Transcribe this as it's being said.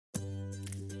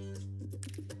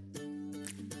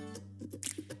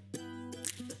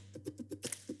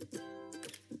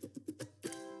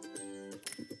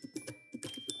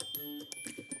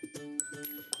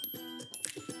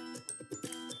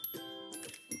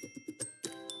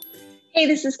Hey,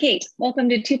 this is Kate. Welcome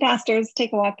to Two Pastors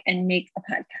Take a Walk and Make a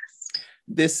Podcast.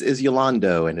 This is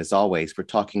Yolando, and as always, we're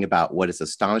talking about what is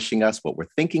astonishing us, what we're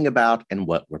thinking about, and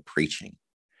what we're preaching.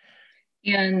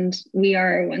 And we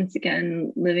are once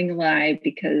again living a lie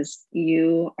because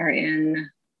you are in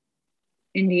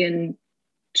Indian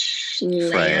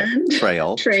Trail.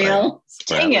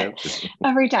 Dang it.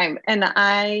 Every time. And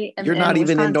I am You're not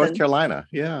even Wisconsin. in North Carolina.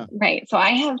 Yeah. Right. So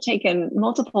I have taken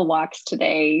multiple walks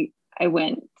today. I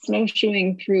went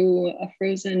snowshoeing through a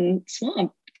frozen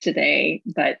swamp today,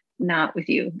 but not with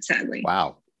you, sadly.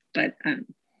 Wow. But I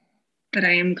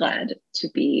am glad to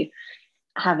be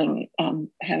having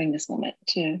this moment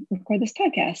to record this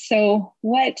podcast. So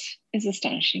what is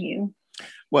astonishing you?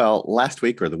 Well, last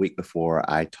week or the week before,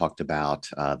 I talked about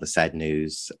the sad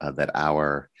news that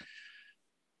our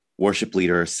worship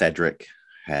leader, Cedric,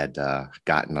 had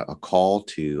gotten a call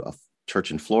to a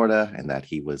church in Florida and that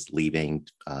he was leaving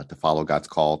to follow God's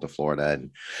call to Florida.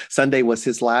 And Sunday was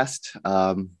his last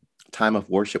time of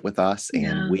worship with us.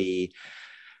 And we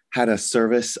had a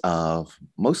service of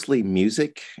mostly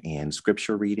music and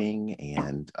scripture reading.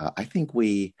 And I think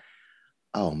we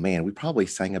probably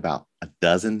sang about a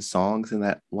dozen songs in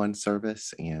that one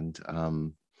service. And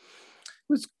it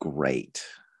was great.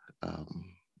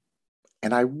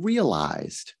 And I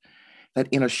realized that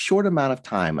in a short amount of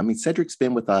time, Cedric's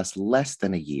been with us less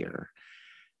than a year.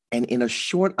 And in a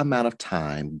short amount of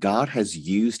time, God has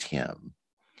used him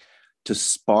to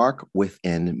spark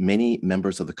within many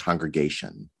members of the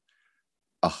congregation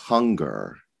a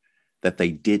hunger that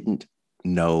they didn't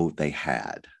know they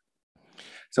had.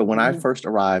 So when I first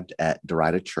arrived at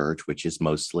Derita Church, which is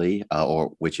mostly,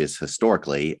 which is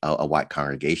historically a white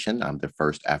congregation, I'm the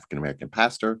first African-American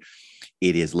pastor.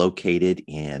 It is located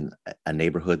in a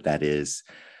neighborhood that is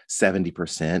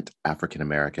 70%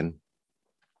 African-American.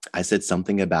 I said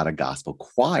something about a gospel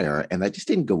choir, and that just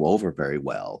didn't go over very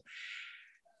well.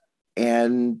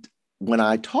 And when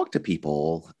I talked to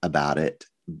people about it,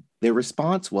 their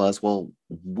response was, well,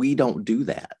 we don't do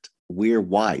that. We're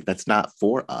white. That's not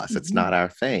for us. It's not our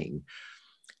thing.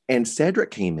 And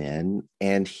Cedric came in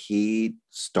and he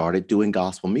started doing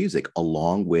gospel music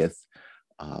along with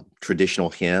traditional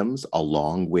hymns,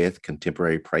 along with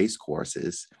contemporary praise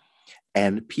courses.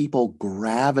 And people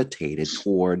gravitated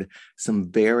toward some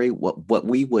very, what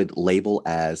we would label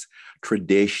as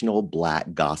traditional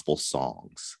Black gospel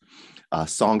songs,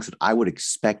 songs that I would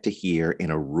expect to hear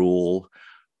in a rural,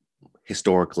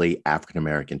 historically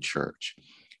African-American church.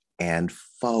 And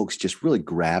folks just really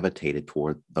gravitated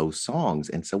toward those songs.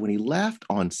 And so when he left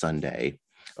on Sunday,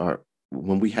 or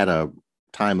when we had a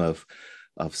time of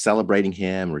celebrating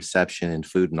him, reception and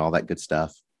food and all that good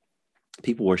stuff,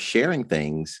 people were sharing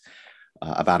things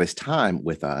about his time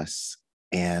with us.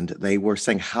 And they were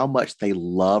saying how much they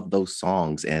loved those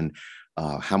songs and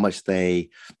how much they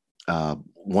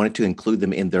wanted to include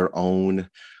them in their own,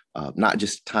 not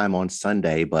just time on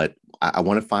Sunday, but I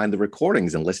want to find the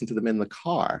recordings and listen to them in the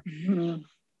car. And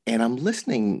I'm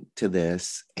listening to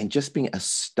this and just being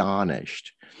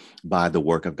astonished by the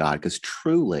work of God, because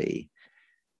truly,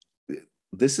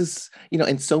 this is,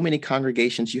 in so many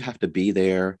congregations, you have to be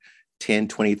there 10,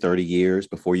 20, 30 years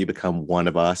before you become one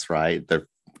of us, right? They're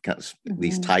kind of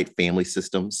these tight family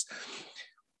systems.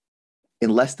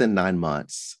 In less than 9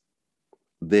 months,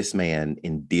 this man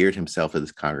endeared himself to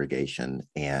this congregation.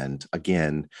 And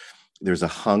again, there's a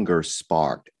hunger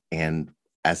sparked. And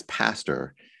as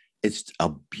pastor, it's a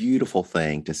beautiful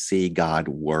thing to see God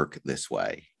work this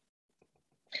way.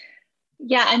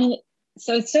 Yeah.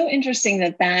 So it's so interesting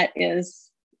that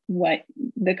is what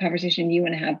the conversation you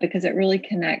want to have, because it really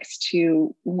connects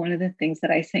to one of the things that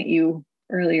I sent you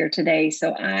earlier today.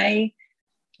 So I,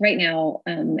 right now,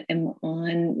 am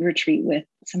on retreat with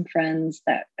some friends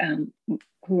that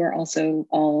who are also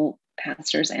all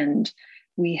pastors, and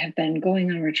we have been going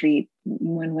on retreat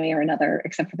one way or another,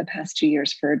 except for the past 2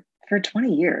 years for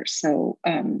 20 years. So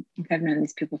I've known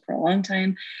these people for a long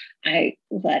time. I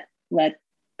let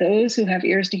those who have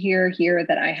ears to hear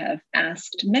that I have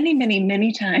asked many, many,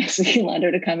 many times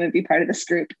Yolando to come and be part of this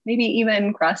group, maybe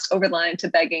even crossed over the line to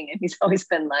begging. And he's always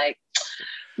been like,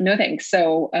 no, thanks.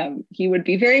 So he would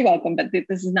be very welcome, but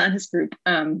this is not his group.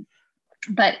 And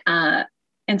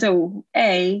so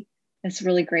it's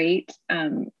really great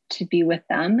to be with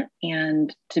them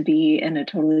and to be in a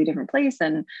totally different place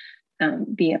and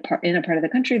be in a part of the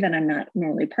country that I'm not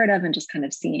normally part of, and just kind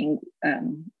of seeing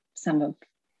some of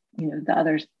the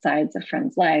other sides of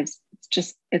friends' lives.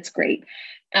 It's great.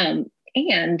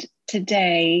 And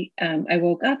today I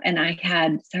woke up and I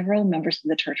had several members of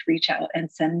the church reach out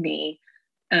and send me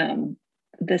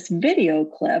this video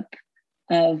clip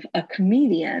of a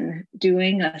comedian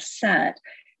doing a set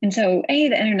And so, the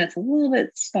internet's a little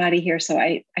bit spotty here. So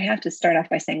I have to start off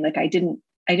by saying, like, I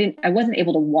wasn't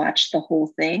able to watch the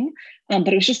whole thing. But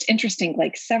it was just interesting,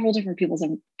 like several different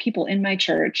people in my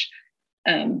church,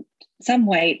 some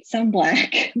white, some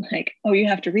black, like, oh, you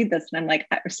have to read this. And I'm like,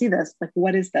 I see this, like,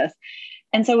 what is this?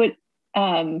 And so it's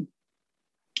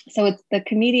the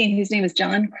comedian whose name is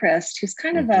John Crist, who's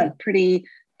kind of a pretty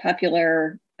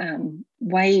popular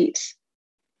white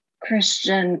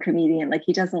Christian comedian. Like,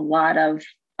 he does a lot of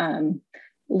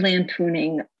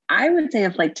lampooning, I would say,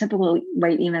 of like typical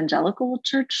white evangelical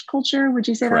church culture. Would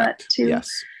you say Correct. that too?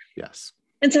 Yes.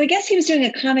 And so I guess he was doing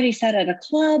a comedy set at a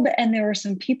club, and there were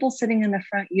some people sitting in the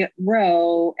front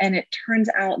row, and it turns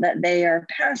out that they are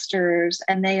pastors,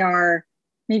 and they are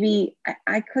maybe,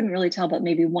 I couldn't really tell, but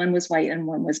maybe one was white and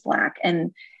one was black.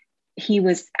 And he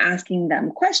was asking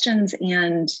them questions,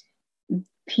 and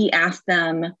he asked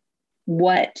them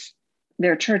what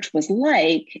their church was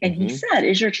like. And he said,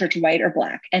 is your church white or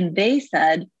black? And they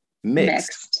said,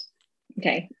 mixed.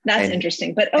 Okay. That's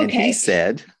interesting, but okay.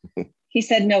 And he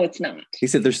said, no, it's not. He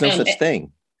said, there's no such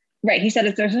thing. Right. He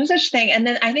said, there's no such thing. And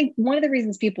then I think one of the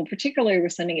reasons people particularly were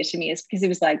sending it to me is because he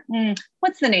was like,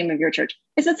 what's the name of your church?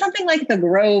 Is it something like the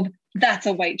Grove? That's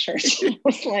a white church. I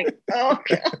was like, oh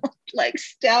God, like,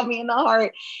 stab me in the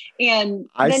heart. And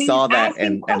I saw that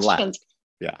and laughed.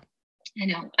 Yeah. I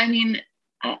know. I mean,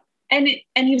 and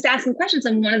he was asking questions.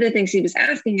 And one of the things he was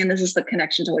asking, and this is the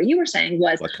connection to what you were saying,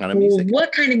 was, what kind of music?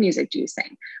 What kind of music do you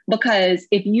sing? Because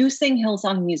if you sing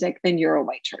Hillsong music, then you're a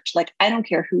white church. Like, I don't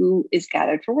care who is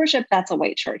gathered for worship, that's a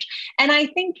white church. And I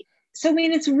think, so, I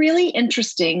mean, it's really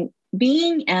interesting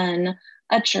being in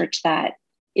a church that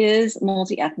is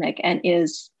multi-ethnic and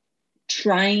is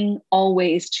trying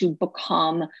always to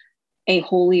become a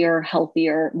holier,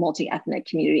 healthier, multi-ethnic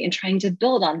community, and trying to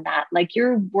build on that. Like,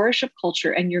 your worship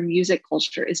culture and your music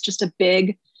culture is just a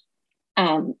big,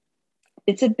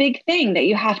 it's a big thing that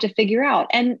you have to figure out.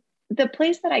 And the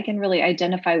place that I can really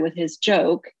identify with his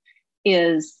joke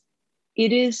is,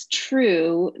 it is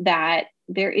true that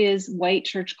there is white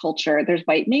church culture. There's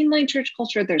white mainline church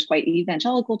culture. There's white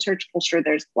evangelical church culture.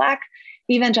 There's black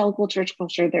evangelical church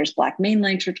culture. There's black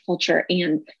mainline church culture,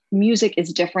 and music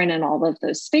is different in all of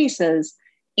those spaces.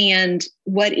 And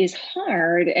what is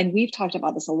hard, and we've talked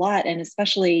about this a lot, and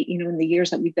especially, in the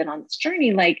years that we've been on this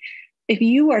journey, like, if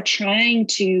you are trying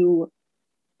to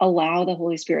allow the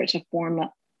Holy Spirit to form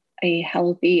a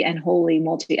healthy and holy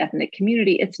multi-ethnic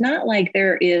community, it's not like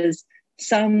there's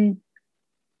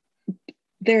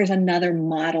another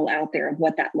model out there of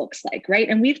what that looks like, right?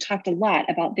 And we've talked a lot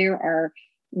about, there are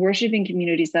worshiping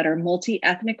communities that are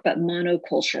multi-ethnic but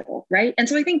monocultural, right? And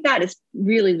so I think that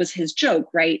was his joke,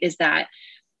 right? Is that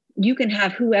you can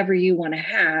have whoever you want to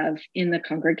have in the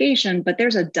congregation, but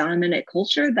there's a dominant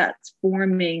culture that's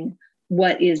forming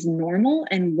what is normal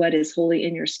and what is holy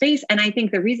in your space. And I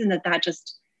think the reason that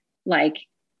just like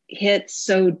hits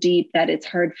so deep that it's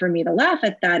hard for me to laugh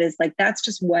at that is, like, that's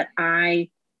just what I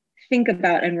think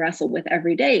about and wrestle with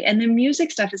every day. And the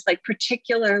music stuff is like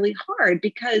particularly hard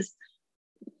because,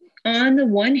 on the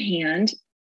one hand,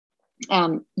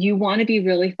 you want to be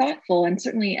really thoughtful. And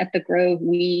certainly at the Grove,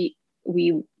 we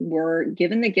were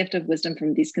given the gift of wisdom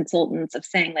from these consultants of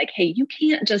saying, like, hey, you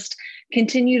can't just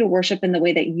continue to worship in the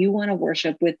way that you want to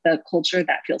worship with the culture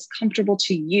that feels comfortable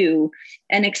to you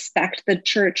and expect the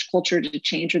church culture to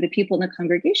change or the people in the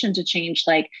congregation to change.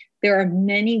 Like, there are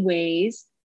many ways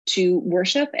to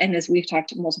worship. And as we've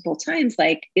talked multiple times,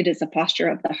 like, it is a posture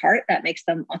of the heart that makes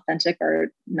them authentic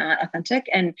or not authentic.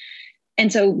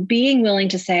 And so being willing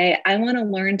to say, I want to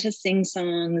learn to sing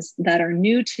songs that are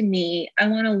new to me. I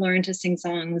want to learn to sing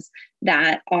songs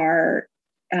that are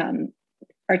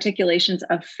articulations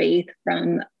of faith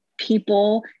from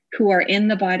people who are in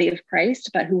the body of Christ,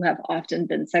 but who have often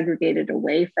been segregated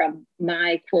away from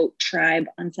my, quote, tribe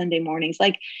on Sunday mornings.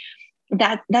 Like,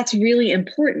 that's really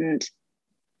important.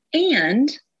 And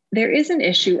there is an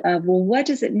issue of, well, what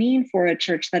does it mean for a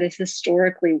church that is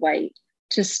historically white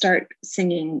to start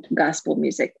singing gospel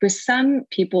music? With some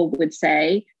people would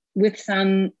say, with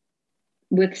some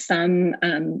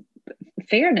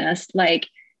fairness, like,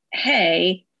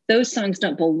 hey, those songs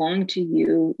don't belong to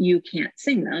you. You can't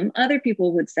sing them. Other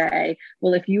people would say,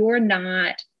 well, if you're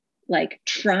not like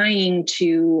trying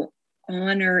to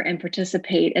honor and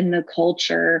participate in the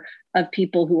culture of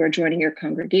people who are joining your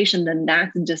congregation, then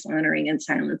that's dishonoring and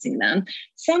silencing them.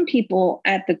 Some people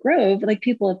at the Grove, like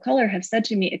people of color, have said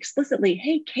to me explicitly,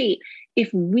 hey, Kate, they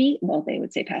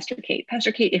would say, Pastor Kate,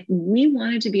 if we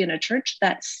wanted to be in a church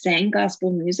that sang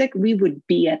gospel music, we would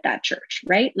be at that church,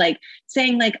 right? Like,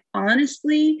 saying, like,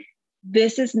 honestly,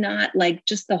 this is not like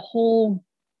just the whole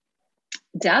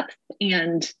depth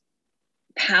and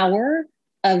power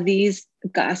of these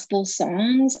gospel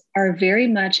songs are very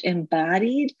much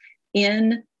embodied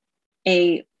in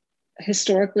a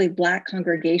historically Black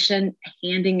congregation,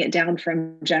 handing it down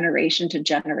from generation to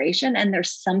generation. And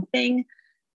there's something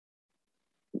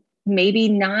maybe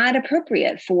not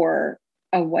appropriate for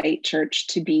a white church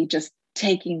to be just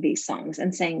taking these songs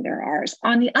and saying they're ours.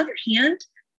 On the other hand,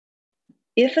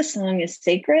 if a song is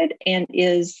sacred and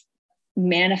is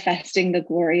manifesting the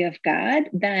glory of God,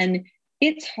 then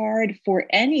it's hard for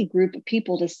any group of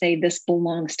people to say this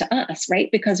belongs to us, right?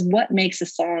 Because what makes a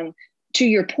song, to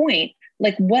your point,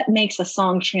 like what makes a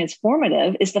song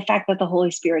transformative is the fact that the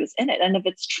Holy Spirit is in it. And if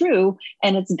it's true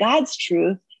and it's God's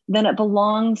truth, then it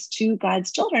belongs to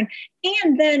God's children.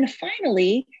 And then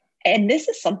finally, and this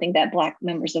is something that Black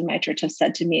members of my church have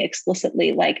said to me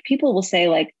explicitly, like people will say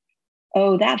like,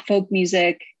 oh, that folk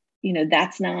music,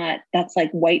 that's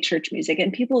like white church music.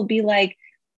 And people will be like,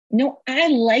 no, I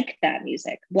like that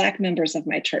music. Black members of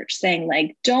my church saying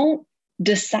like, don't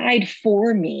decide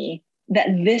for me that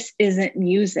this isn't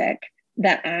music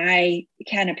that I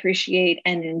can appreciate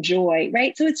and enjoy,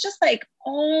 right? So it's just like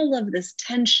all of this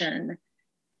tension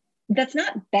that's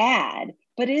not bad,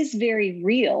 but is very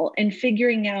real, and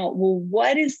figuring out, well,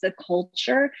 what is the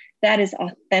culture that is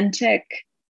authentic,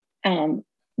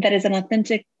 that is an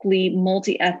authentically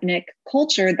multi-ethnic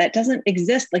culture that doesn't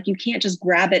exist. Like you can't just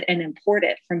grab it and import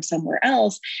it from somewhere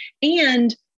else.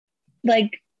 And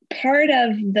like part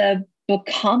of the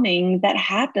becoming that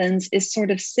happens is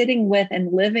sort of sitting with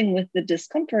and living with the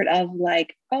discomfort of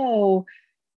like, oh,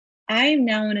 I'm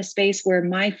now in a space where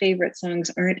my favorite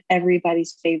songs aren't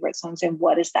everybody's favorite songs. And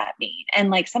what does that mean? And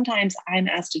like sometimes I'm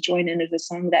asked to join into a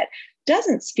song that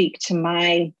doesn't speak to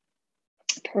my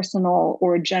personal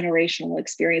or generational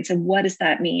experience. And what does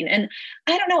that mean? And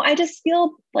I don't know, I just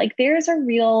feel like there's a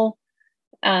real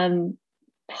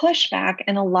pushback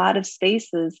in a lot of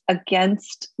spaces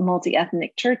against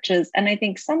multi-ethnic churches. And I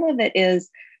think some of it is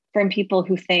from people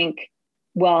who think,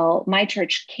 well, my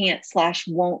church can't /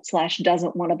 won't /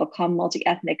 doesn't want to become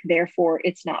multi-ethnic, therefore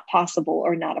it's not possible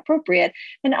or not appropriate.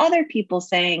 And other people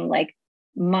saying like,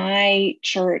 my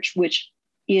church, which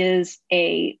is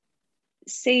a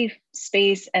safe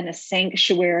space and a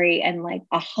sanctuary and like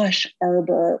a hush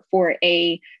arbor for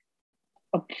a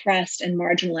oppressed and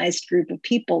marginalized group of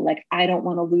people, like I don't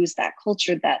want to lose that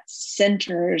culture that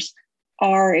centers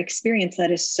our experience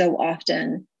that is so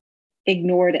often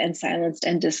ignored and silenced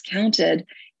and discounted.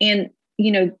 And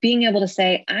being able to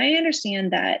say, I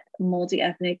understand that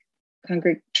multi-ethnic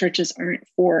churches aren't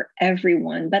for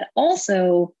everyone, but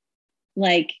also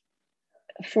like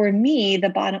for me, the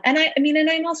bottom, and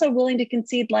I'm also willing to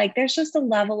concede, like, there's just a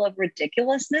level of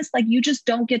ridiculousness. Like you just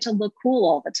don't get to look cool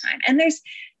all the time. And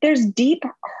there's deep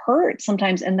hurt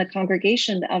sometimes in the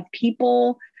congregation of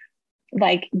people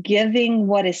like giving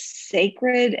what is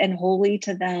sacred and holy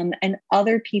to them, and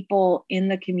other people in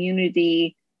the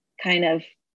community kind of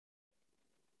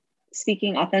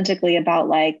speaking authentically about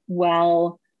like,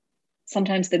 well,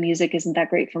 sometimes the music isn't that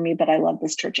great for me, but I love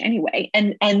this church anyway.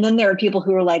 And then there are people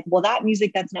who are like, well, that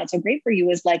music that's not so great for you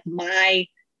is like my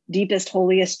deepest,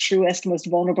 holiest, truest, most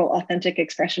vulnerable, authentic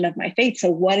expression of my faith. So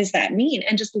what does that mean?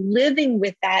 And just living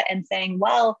with that and saying,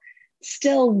 well,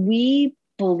 still we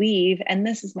believe, and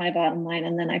this is my bottom line,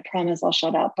 and then I promise I'll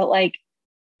shut up. But like,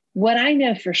 what I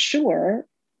know for sure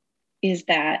is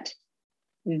that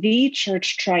the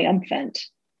church triumphant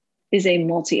is a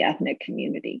multi-ethnic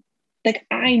community. Like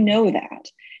I know that.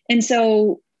 And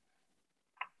so,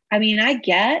 I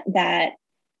get that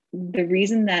the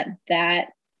reason that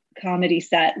comedy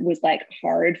set was like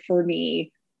hard for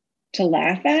me to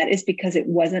laugh at is because it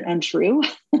wasn't untrue.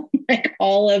 Like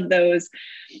all of those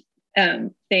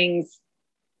things,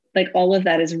 like all of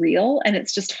that is real. And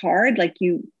it's just hard. Like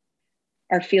you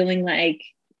are feeling like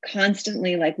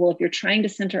constantly like, well, if you're trying to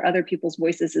center other people's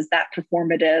voices, is that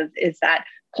performative? Is that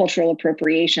cultural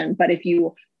appropriation? But if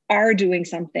you are doing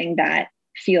something that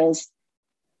feels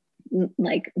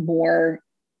like more,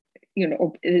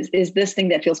 is this thing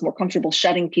that feels more comfortable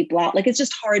shutting people out? Like, it's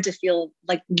just hard to feel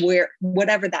like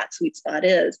whatever that sweet spot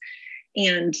is.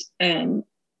 And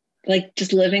like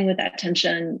just living with that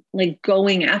tension, like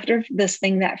going after this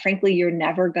thing that frankly, you're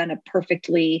never going to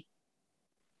perfectly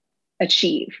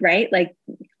achieve, right? Like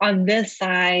on this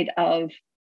side of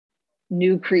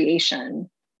new creation,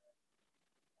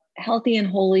 healthy and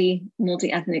holy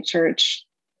multi-ethnic church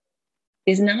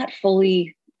is not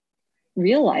fully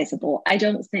realizable, I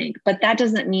don't think. But that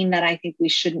doesn't mean that I think we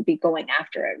shouldn't be going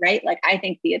after it, right? Like I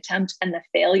think the attempt and the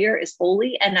failure is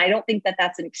holy. And I don't think that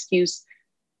that's an excuse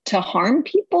to harm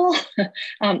people,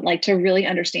 like to really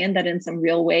understand that in some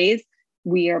real ways,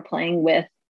 we are playing with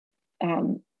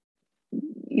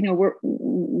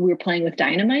we're playing with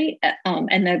dynamite,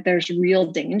 and that there's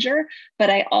real danger. But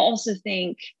I also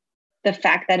think the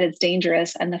fact that it's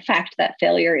dangerous and the fact that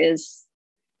failure is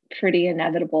pretty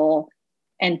inevitable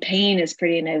and pain is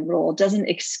pretty inevitable doesn't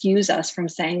excuse us from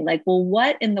saying, like, well,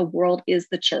 what in the world is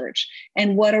the church?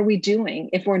 And what are we doing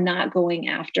if we're not going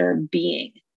after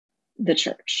being the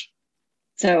church?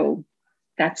 So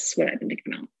that's what I've been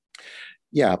thinking about.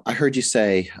 Yeah, I heard you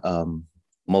say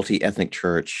multi-ethnic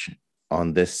church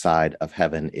on this side of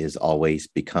heaven is always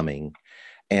becoming.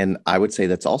 And I would say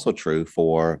that's also true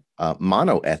for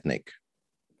mono-ethnic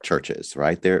churches,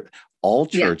 right? All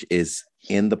church is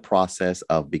in the process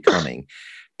of becoming.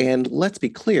 And let's be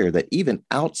clear that even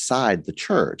outside the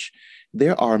church,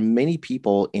 there are many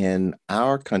people in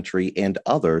our country and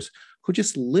others who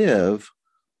just live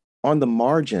on the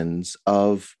margins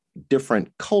of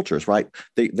different cultures, right?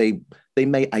 They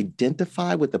may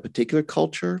identify with a particular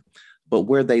culture, but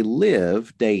where they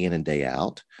live day in and day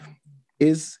out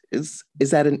is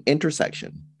at an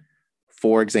intersection.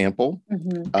 For example,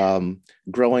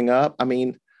 growing up, I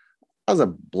mean, I was a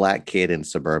Black kid in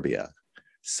suburbia.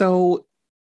 So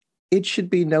it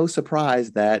should be no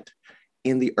surprise that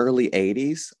in the early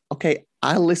 80s, okay,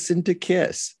 I listened to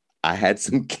Kiss. I had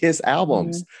some Kiss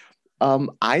albums.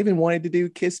 I even wanted to do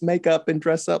Kiss makeup and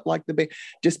dress up like the band,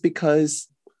 just because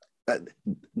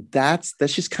that's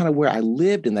just kind of where I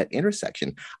lived in that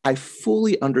intersection. I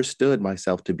fully understood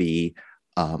myself to be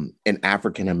an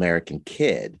African-American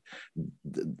kid.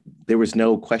 There was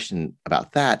no question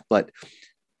about that, but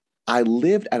I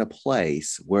lived at a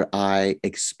place where I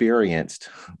experienced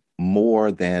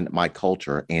more than my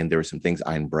culture, and there were some things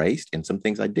I embraced and some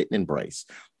things I didn't embrace.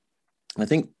 I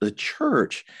think the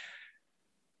church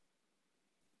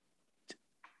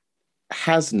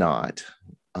has not,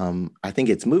 I think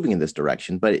it's moving in this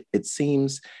direction, but it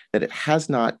seems that it has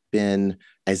not been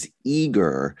as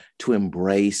eager to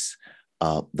embrace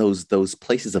those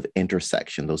places of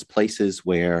intersection, those places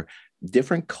where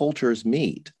different cultures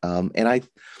meet. And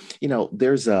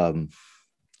there's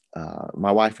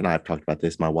my wife and I have talked about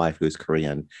this. My wife, who's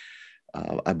Korean,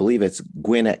 I believe it's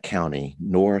Gwinnett County,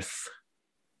 northeast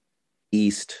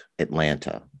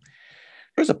Atlanta.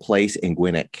 There's a place in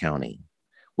Gwinnett County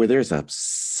where there's a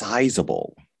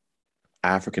sizable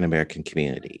African-American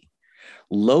community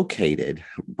located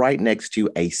right next to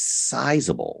a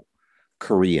sizable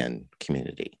Korean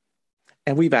community.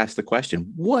 And we've asked the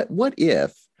question, what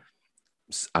if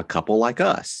a couple like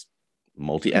us,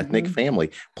 multi-ethnic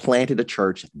family, planted a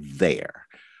church there?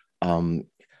 I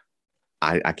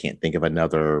can't think of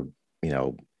another,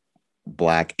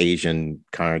 Black Asian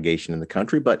congregation in the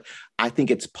country, but I think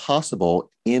it's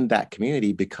possible in that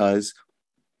community because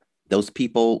those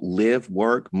people live,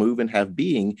 work, move, and have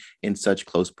being in such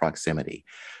close proximity.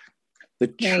 The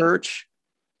church,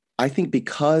 I think,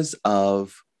 because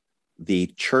of the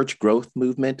church growth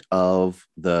movement of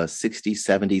the 60s,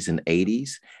 70s, and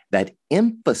 80s that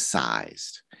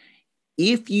emphasized,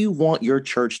 if you want your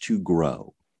church to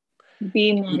grow,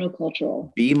 be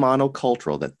monocultural.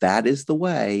 That is the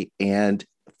way. And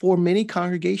for many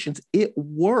congregations, it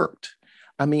worked.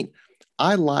 I mean,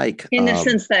 I like... in the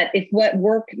sense that if what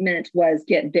work meant was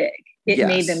get big, it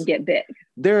made them get big.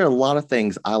 There are a lot of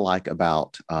things I like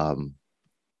about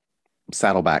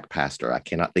Saddleback pastor. I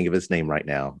cannot think of his name right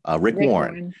now. Rick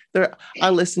Warren. I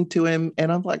listened to him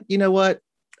and I'm like, you know what?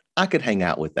 I could hang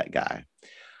out with that guy.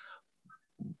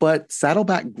 But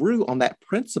Saddleback grew on that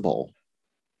principle.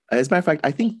 As a matter of fact,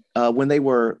 I think when they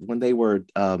were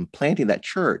planting that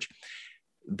church,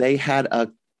 they had a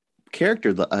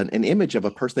character, an image of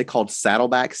a person they called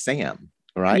Saddleback Sam,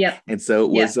 right? Yep. And so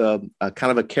it was a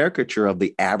kind of a caricature of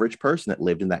the average person that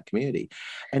lived in that community.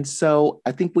 And so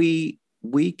I think we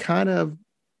kind of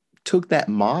took that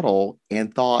model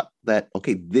and thought that,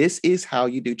 okay, this is how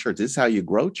you do church. This is how you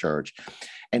grow church.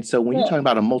 And so when you're talking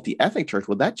about a multi-ethnic church,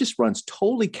 well, that just runs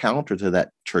totally counter to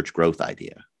that church growth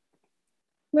idea.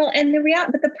 Well, and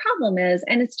but the problem is,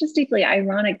 and it's just deeply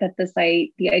ironic that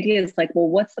the idea is like, well,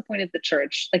 what's the point of the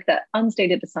church? Like the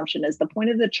unstated assumption is the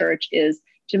point of the church is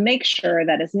to make sure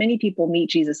that as many people meet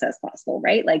Jesus as possible,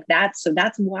 right? Like that's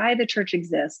why the church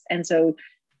exists. And so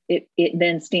it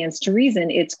then stands to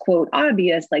reason. It's, quote,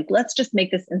 obvious, like, let's just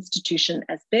make this institution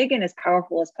as big and as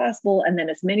powerful as possible. And then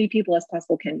as many people as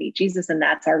possible can meet Jesus. And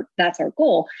that's our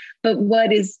goal. But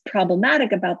what is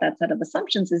problematic about that set of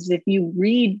assumptions is if you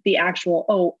read the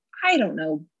actual,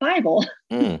 Bible,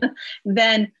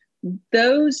 then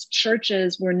those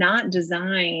churches were not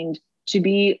designed to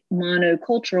be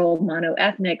monocultural,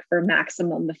 monoethnic for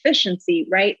maximum efficiency,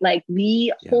 right? Like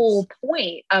the whole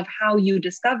point of how you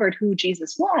discovered who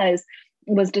Jesus was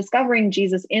was discovering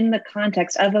Jesus in the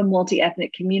context of a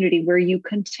multi-ethnic community where you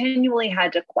continually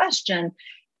had to question,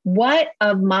 what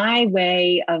of my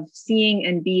way of seeing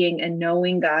and being and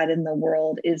knowing God in the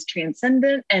world is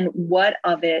transcendent, and what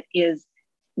of it is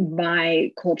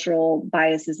my cultural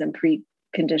biases and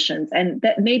preconditions, and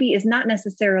that maybe is not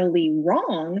necessarily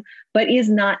wrong, but is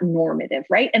not normative,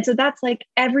 right? And so that's like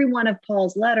every one of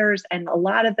Paul's letters, and a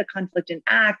lot of the conflict in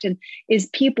Act, and is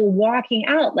people walking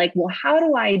out like, well, how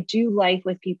do I do life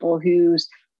with people whose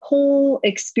whole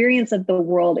experience of the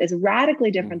world is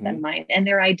radically different than mine, and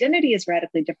their identity is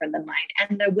radically different than mine,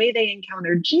 and the way they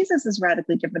encounter Jesus is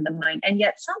radically different than mine, and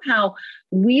yet somehow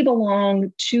we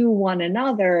belong to one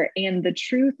another, and the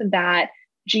truth that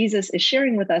Jesus is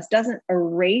sharing with us doesn't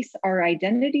erase our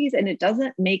identities, and it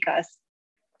doesn't make us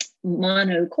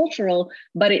monocultural,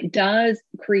 but it does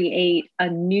create a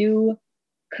new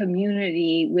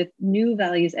community with new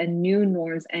values and new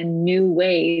norms and new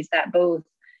ways that both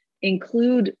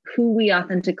include who we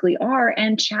authentically are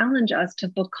and challenge us to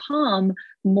become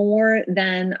more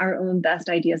than our own best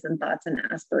ideas and thoughts and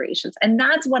aspirations. And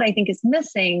that's what I think is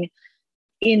missing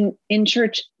in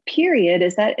church, period,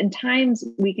 is that in times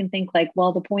we can think like,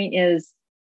 well, the point is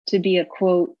to be a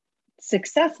quote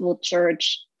successful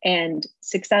church, and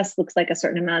success looks like a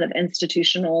certain amount of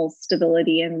institutional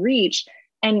stability and reach.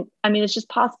 And I mean, it's just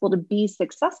possible to be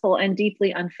successful and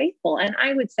deeply unfaithful. And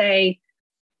I would say,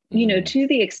 you know, to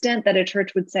the extent that a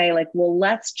church would say like, well,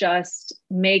 let's just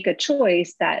make a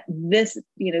choice that this,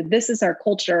 you know, this is our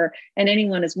culture and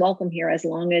anyone is welcome here as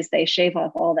long as they shave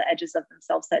off all the edges of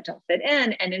themselves that don't fit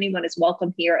in. And anyone is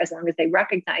welcome here as long as they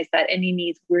recognize that any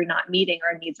needs we're not meeting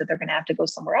are needs that they're going to have to go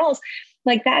somewhere else.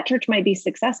 Like that church might be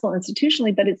successful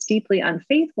institutionally, but it's deeply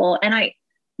unfaithful. And I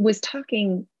was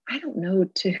talking, I don't know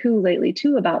to who lately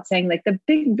too, about saying like the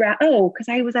big, because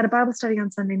I was at a Bible study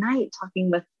on Sunday night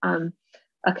talking with,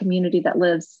 a community that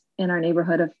lives in our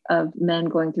neighborhood of men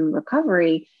going through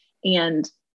recovery. And,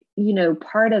 you know,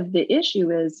 part of the issue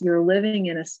is you're living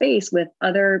in a space with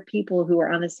other people who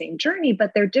are on the same journey,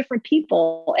 but they're different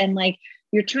people. And like,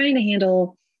 you're trying to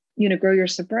handle, you know, grow your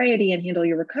sobriety and handle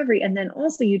your recovery. And then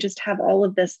also you just have all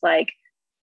of this like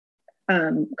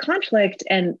conflict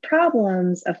and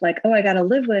problems of like, oh, I got to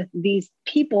live with these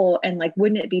people. And like,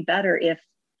 wouldn't it be better if,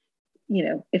 you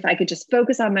know, if I could just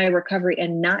focus on my recovery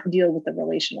and not deal with the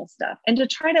relational stuff, and to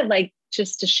try to like,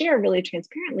 just to share really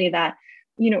transparently that,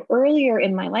 you know, earlier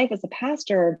in my life as a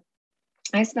pastor,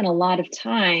 I spent a lot of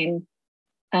time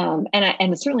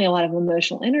and certainly a lot of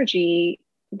emotional energy,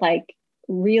 like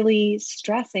really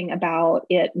stressing about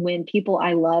it when people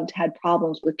I loved had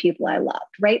problems with people I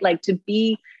loved, right? Like to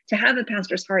have a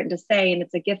pastor's heart and to say, and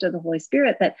it's a gift of the Holy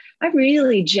Spirit, that I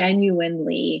really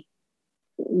genuinely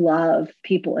love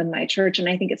people in my church. And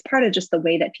I think it's part of just the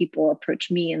way that people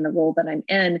approach me and the role that I'm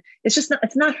in.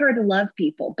 It's not hard to love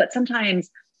people, but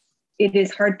sometimes it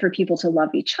is hard for people to love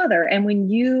each other. And when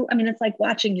it's like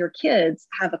watching your kids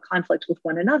have a conflict with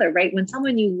one another, right? When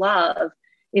someone you love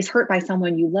is hurt by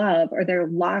someone you love, or they're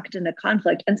locked in a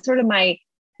conflict. And sort of my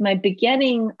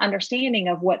beginning understanding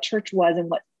of what church was and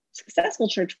what successful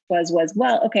church was,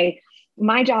 well, okay,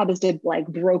 my job is to like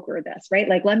broker this, right?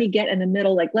 Like, let me get in the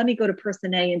middle, like, let me go to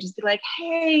person A and just be like,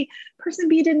 hey, person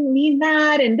B didn't mean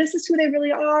that. And this is who they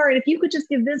really are. And if you could just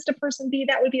give this to person B,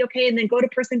 that would be okay. And then go to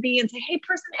person B and say, hey,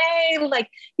 person A, like,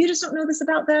 you just don't know this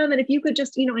about them. And if you could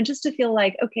just, you know, and just to feel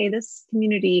like, okay, this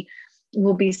community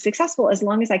will be successful as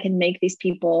long as I can make these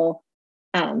people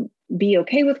be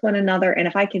okay with one another. And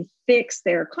if I can fix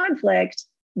their conflict,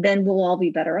 then we'll all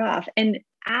be better off. And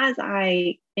as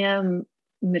I am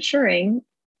maturing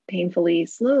painfully,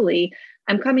 slowly,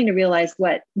 I'm coming to realize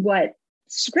what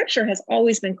Scripture has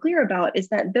always been clear about is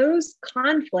that those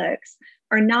conflicts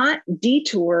are not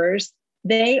detours.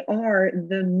 They are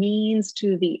the means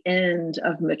to the end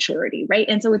of maturity, right?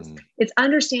 And so it's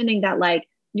understanding that like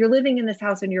you're living in this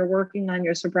house and you're working on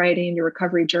your sobriety and your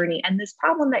recovery journey, and this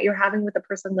problem that you're having with the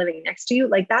person living next to you,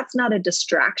 like that's not a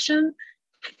distraction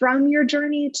from your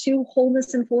journey to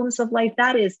wholeness and fullness of life.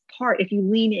 That is part, if you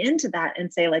lean into that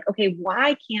and say like, okay,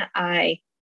 why can't I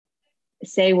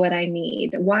say what I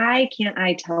need? Why can't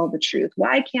I tell the truth?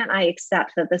 Why can't I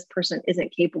accept that this person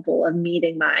isn't capable of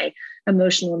meeting my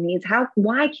emotional needs?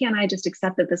 Why can't I just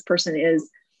accept that this person is,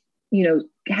 you know,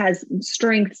 has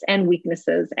strengths and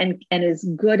weaknesses and is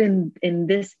good in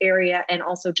this area and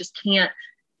also just can't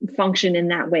function in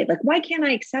that way? Like, why can't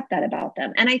I accept that about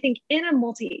them? And I think in a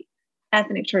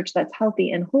multi-ethnic church that's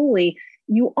healthy and holy,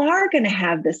 you are going to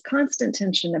have this constant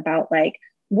tension about like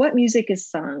what music is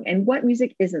sung and what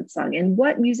music isn't sung and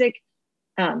what music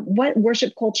what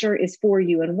worship culture is for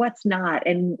you and what's not,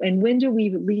 and when do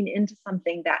we lean into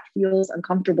something that feels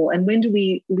uncomfortable, and when do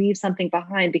we leave something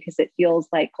behind because it feels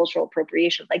like cultural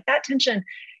appropriation. Like that tension,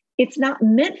 it's not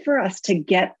meant for us to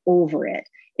get over it.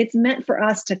 It's meant for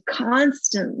us to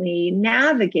constantly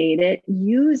navigate it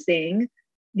using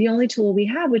the only tool we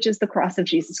have, which is the cross of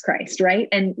Jesus Christ, right?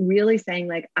 And really saying,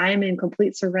 like, I'm in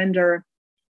complete surrender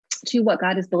to what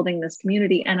God is building in this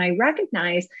community. And I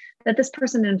recognize that this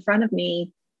person in front of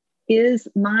me is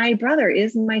my brother,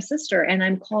 is my sister, and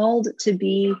I'm called to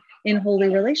be in holy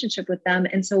relationship with them.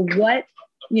 And so what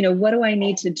do I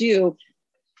need to do?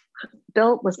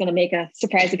 Bill was going to make a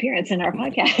surprise appearance in our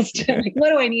podcast. Like, what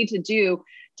do I need to do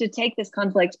to take this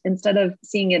conflict, instead of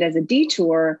seeing it as a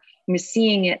detour, I'm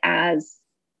seeing it as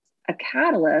a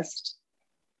catalyst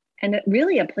and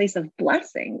really a place of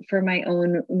blessing for my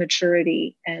own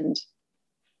maturity and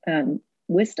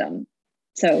wisdom.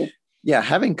 So, yeah,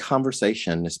 having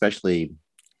conversation, especially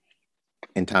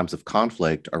in times of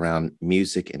conflict around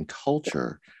music and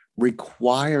culture,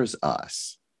 requires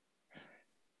us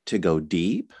to go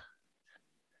deep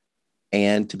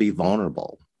and to be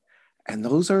vulnerable. And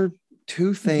those are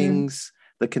two things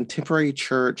the contemporary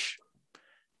church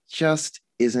just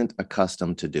isn't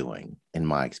accustomed to doing, in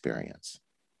my experience.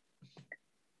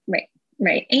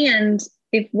 Right. And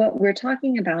if what we're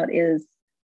talking about is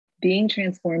being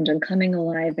transformed and coming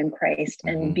alive in Christ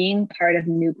and being part of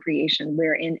new creation,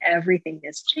 wherein everything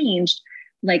is changed,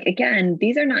 like, again,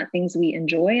 these are not things we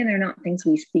enjoy and they're not things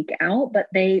we seek out, but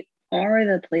they are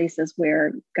the places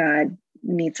where God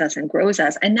meets us and grows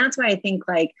us. And that's why I think,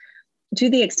 like, to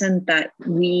the extent that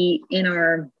we in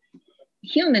our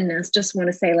humanness just want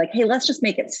to say, like, hey, let's just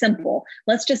make it simple.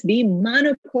 Let's just be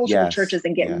monocultural churches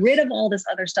and get rid of all this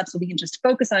other stuff so we can just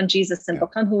focus on Jesus and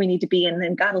become who we need to be. And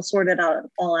then God will sort it out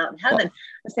all out in heaven.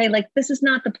 I say, like, this is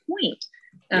not the point.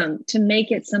 To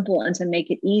make it simple and to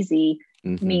make it easy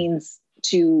means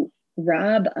to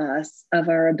rob us of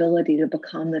our ability to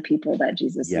become the people that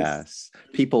Jesus is.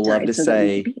 People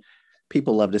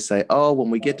love to say, oh, when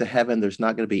we get to heaven, there's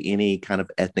not going to be any kind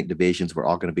of ethnic divisions. We're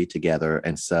all going to be together.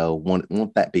 And so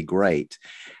won't that be great?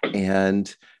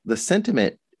 And the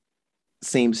sentiment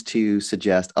seems to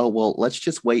suggest, oh, well, let's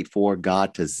just wait for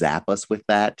God to zap us with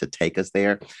that, to take us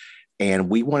there. And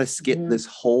we want to skip this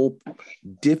whole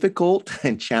difficult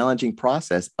and challenging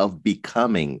process of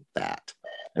becoming that.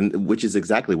 And which is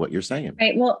exactly what you're saying.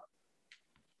 Right. Well,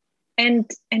 and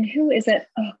who is it?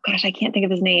 Oh gosh, I can't think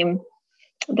of his name.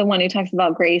 The one who talks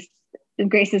about grace.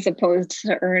 Grace is opposed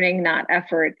to earning, not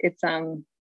effort. It's I'm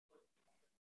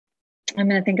going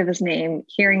to think of his name.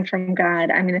 Hearing from God.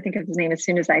 I'm going to think of his name as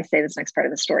soon as I say this next part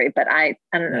of the story. But I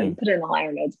don't know. Put it in the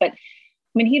liner notes. But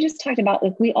when he just talked about,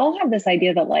 like, we all have this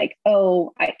idea that, like,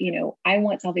 oh, I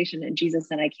want salvation in Jesus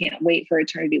and I can't wait for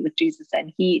eternity with Jesus.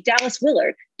 And Dallas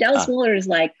Willard is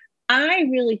like, I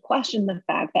really question the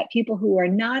fact that people who are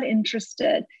not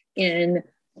interested in,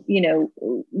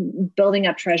 building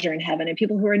up treasure in heaven, and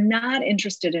people who are not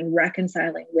interested in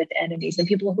reconciling with enemies, and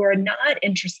people who are not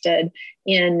interested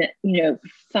in,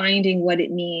 finding what it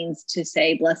means to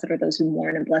say, blessed are those who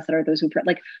mourn and blessed are those who pray.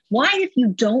 Like, why, if you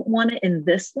don't want it in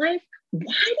this life,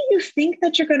 why do you think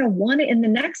that you're going to want it in the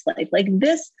next life? Like,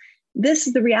 this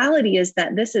is the reality, is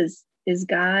that this is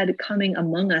God coming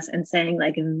among us and saying,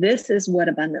 like, this is what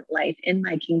abundant life in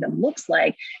my kingdom looks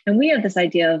like. And we have this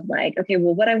idea of, like, okay,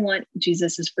 well, what I want,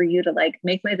 Jesus, is for you to, like,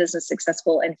 make my business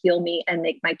successful and heal me and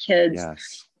make my kids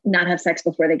not have sex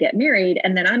before they get married.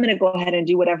 And then I'm going to go ahead and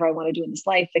do whatever I want to do in this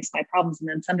life, fix my problems. And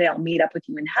then someday I'll meet up with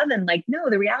you in heaven. Like, no,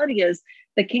 the reality is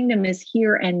the kingdom is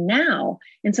here and now.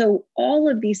 And so all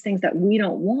of these things that we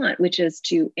don't want, which is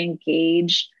to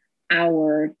engage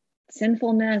our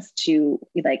sinfulness, to,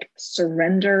 like,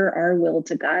 surrender our will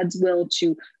to God's will,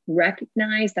 to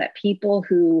recognize that people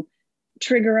who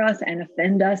trigger us and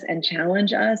offend us and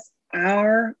challenge us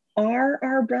are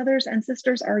our brothers and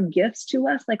sisters, are gifts to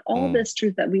us. Like, all this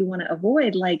truth that we want to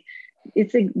avoid, like,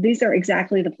 these are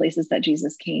exactly the places that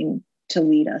Jesus came to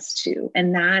lead us to.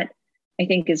 And that, I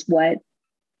think, is what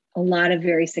a lot of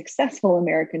very successful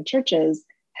American churches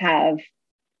have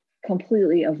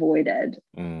completely avoided,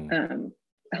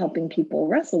 helping people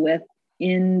wrestle with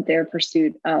in their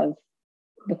pursuit of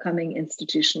becoming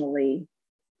institutionally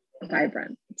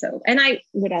vibrant. So, and I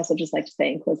would also just like to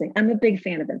say in closing, I'm a big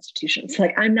fan of institutions.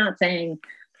 Like, I'm not saying,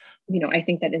 I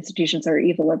think that institutions are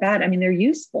evil or bad. I mean, they're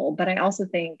useful, but I also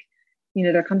think,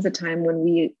 there comes a time when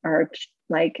we are,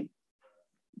 like,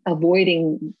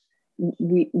 avoiding,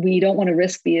 we don't want to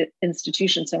risk the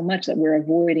institution so much that we're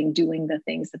avoiding doing the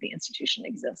things that the institution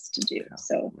exists to do.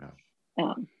 So,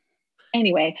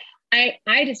 anyway,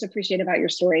 I just appreciate about your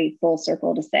story, full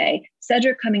circle, to say,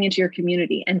 Cedric coming into your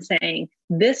community and saying,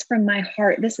 this from my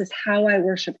heart, this is how I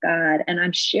worship God. And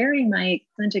I'm sharing my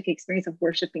authentic experience of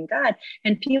worshiping God.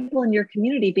 And people in your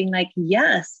community being like,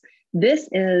 yes, this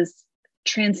is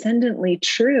transcendently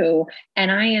true. And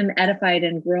I am edified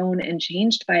and grown and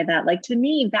changed by that. Like, to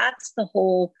me, that's the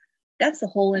whole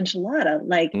enchilada.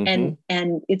 Like, and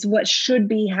it's what should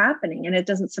be happening. And it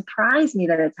doesn't surprise me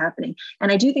that it's happening.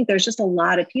 And I do think there's just a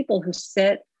lot of people who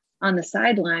sit on the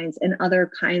sidelines in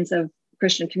other kinds of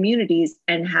Christian communities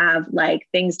and have like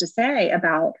things to say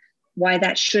about why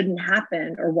that shouldn't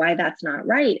happen or why that's not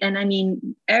right. And I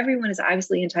mean, everyone is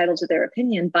obviously entitled to their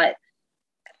opinion, but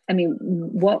I mean,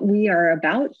 what we are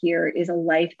about here is a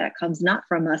life that comes not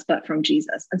from us, but from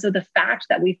Jesus. And so the fact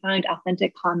that we find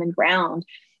authentic common ground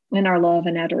in our love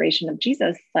and adoration of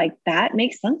Jesus, like, that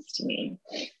makes sense to me.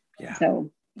 Yeah.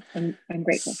 So I'm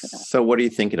grateful for that. So what are you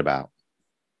thinking about?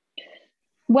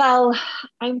 Well,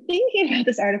 I'm thinking about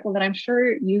this article that I'm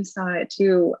sure you saw it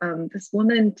too. This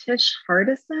woman, Tish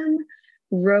Harrison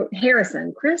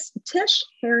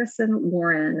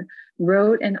Warren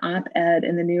wrote an op-ed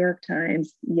in the New York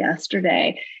Times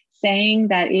yesterday saying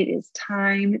that it is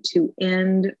time to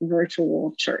end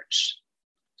virtual church.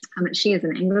 She is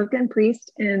an Anglican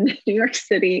priest in New York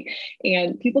City,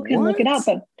 and people can look it up.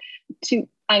 But to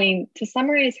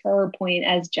summarize her point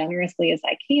as generously as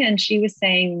I can, she was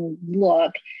saying,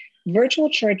 look, virtual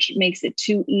church makes it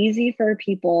too easy for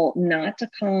people not to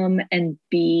come and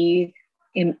be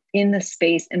in the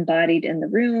space embodied in the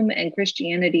room. And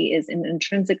Christianity is an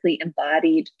intrinsically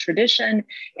embodied tradition.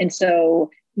 And so,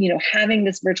 having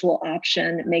this virtual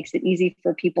option makes it easy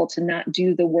for people to not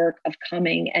do the work of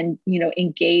coming and,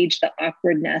 engage the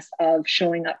awkwardness of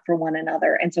showing up for one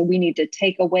another. And so we need to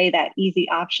take away that easy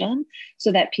option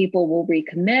so that people will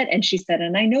recommit. And she said,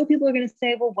 and I know people are going to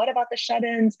say, well, what about the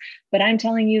shut-ins? But I'm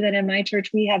telling you that in my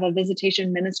church, we have a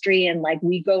visitation ministry, and like,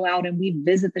 we go out and we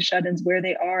visit the shut-ins where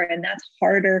they are. And that's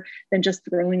harder than just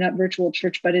throwing up virtual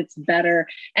church, but it's better.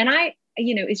 And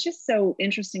it's just so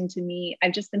interesting to me.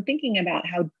 I've just been thinking about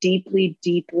how deeply,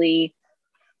 deeply,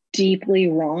 deeply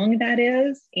wrong that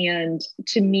is. And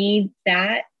to me,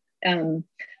 that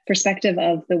perspective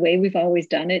of the way we've always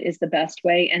done it is the best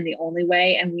way and the only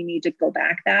way. And we need to go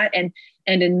back that. And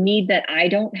a need that I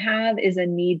don't have is a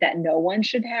need that no one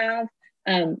should have.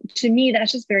 To me,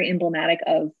 that's just very emblematic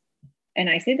of, and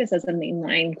I say this as a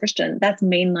mainline Christian, that's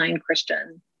mainline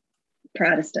Christian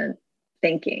Protestant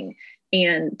thinking.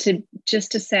 And to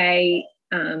say,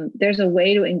 there's a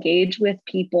way to engage with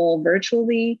people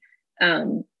virtually,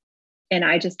 and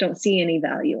I just don't see any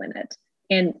value in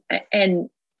it. And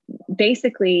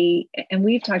basically, and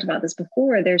we've talked about this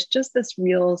before, there's just this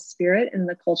real spirit in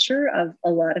the culture of a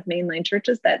lot of mainline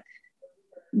churches that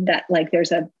like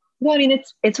there's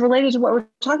it's related to what we're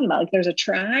talking about. Like, there's a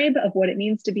tribe of what it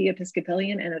means to be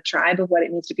Episcopalian, and a tribe of what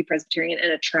it means to be Presbyterian,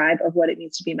 and a tribe of what it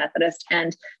means to be Methodist.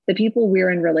 And the people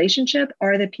we're in relationship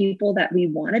are the people that we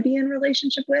want to be in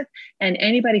relationship with. And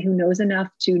anybody who knows enough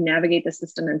to navigate the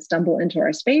system and stumble into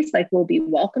our space, like, we'll be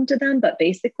welcome to them. But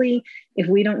basically, if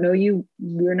we don't know you,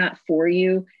 we're not for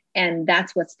you. And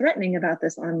that's what's threatening about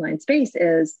this online space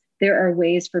is there are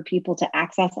ways for people to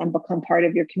access and become part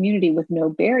of your community with no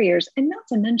barriers. And not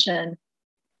to mention,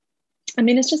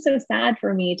 it's just so sad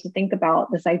for me to think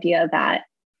about this idea that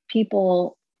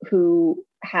people who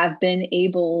have been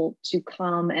able to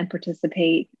come and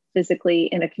participate physically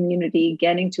in a community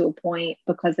getting to a point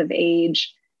because of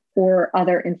age or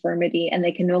other infirmity, and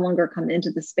they can no longer come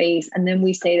into the space. And then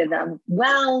we say to them,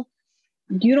 well,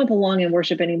 you don't belong in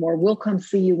worship anymore. We'll come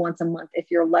see you once a month if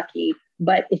you're lucky.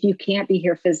 But if you can't be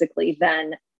here physically,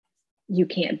 then you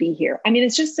can't be here.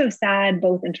 It's just so sad,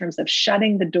 both in terms of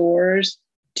shutting the doors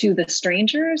to the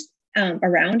strangers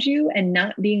around you and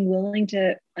not being willing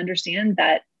to understand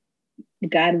that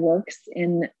God works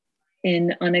in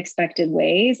unexpected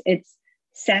ways. It's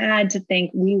sad to think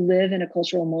we live in a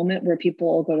cultural moment where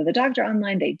people go to the doctor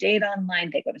online, they date online,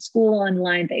 they go to school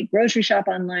online, they grocery shop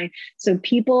online. So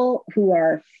people who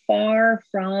are far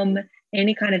from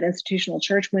any kind of institutional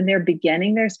church, when they're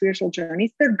beginning their spiritual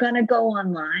journeys, they're going to go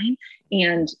online,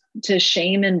 and to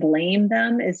shame and blame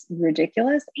them is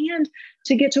ridiculous. And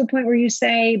to get to a point where you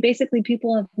say, basically,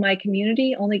 people of my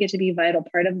community only get to be a vital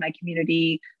part of my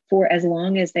community for as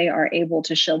long as they are able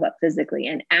to show up physically.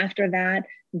 And after that,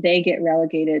 they get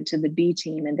relegated to the B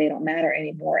team and they don't matter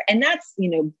anymore. And that's,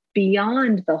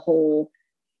 beyond the whole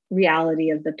reality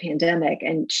of the pandemic.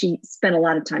 And she spent a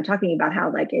lot of time talking about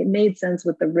how, like, it made sense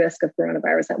with the risk of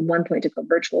coronavirus at one point to go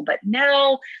virtual, but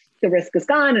now the risk is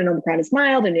gone and Omicron is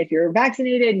mild. And if you're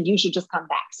vaccinated, you should just come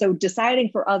back. So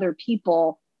deciding for other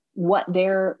people what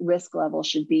their risk level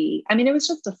should be. I mean, it was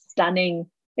just a stunning,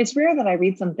 it's rare that I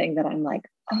read something that I'm like,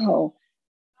 oh,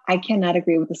 I cannot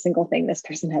agree with a single thing this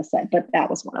person has said, but that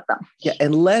was one of them. Yeah.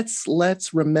 And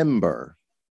let's remember,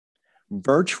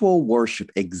 virtual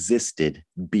worship existed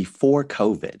before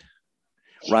COVID,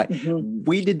 right? Mm-hmm.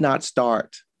 We did not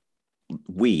start,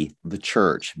 we, the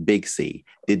church, Big C,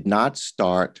 did not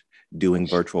start doing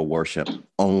virtual worship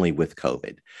only with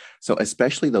COVID. So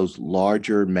especially those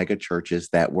larger mega churches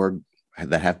that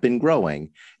have been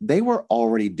growing, they were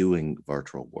already doing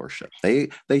virtual worship.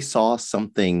 They saw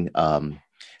something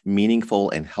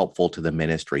meaningful and helpful to the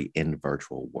ministry in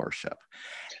virtual worship.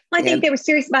 I think they were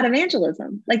serious about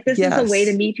evangelism. Like, this is a way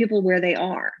to meet people where they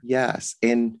are. Yes.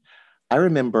 And I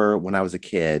remember when I was a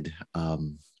kid,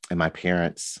 and my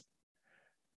parents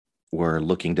were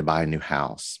looking to buy a new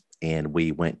house, and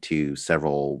we went to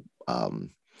several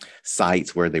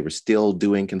sites where they were still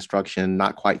doing construction,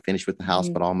 not quite finished with the house,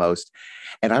 but almost.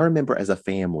 And I remember as a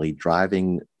family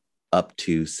driving up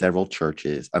to several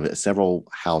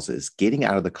houses, getting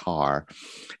out of the car,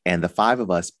 and the five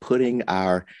of us putting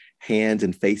our hands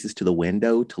and faces to the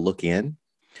window to look in,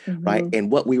 right?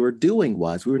 And what we were doing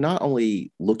was we were not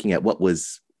only looking at what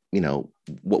was,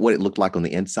 what it looked like on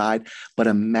the inside, but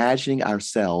imagining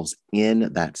ourselves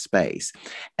in that space.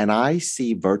 And I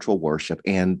see virtual worship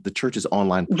and the church's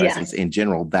online presence in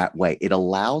general that way. It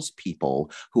allows people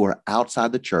who are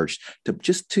outside the church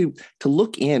to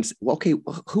look in, well, okay,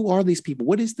 who are these people?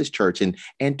 What is this church?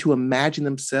 And to imagine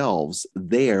themselves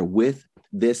there with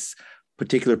this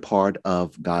particular part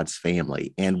of God's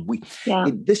family. And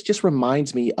this just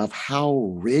reminds me of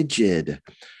how rigid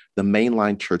the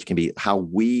mainline church can be, how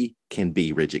we can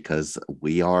be rigid, because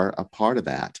we are a part of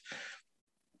that.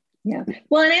 Yeah.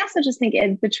 Well, and I also just think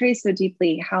it betrays so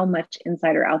deeply how much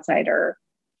insider outsider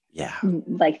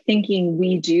like thinking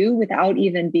we do without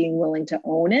even being willing to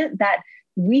own it, that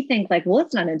we think like, well,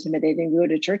 it's not intimidating to go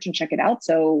to church and check it out,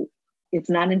 so it's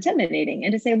not intimidating.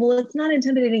 And to say, well, it's not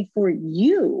intimidating for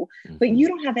you, but you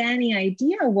don't have any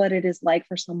idea what it is like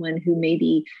for someone who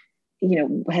maybe,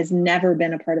 has never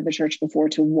been a part of a church before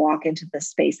to walk into the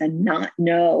space and not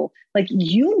know, like,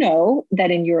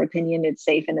 that in your opinion, it's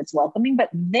safe and it's welcoming, but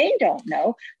they don't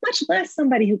know, much less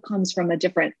somebody who comes from a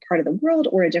different part of the world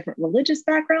or a different religious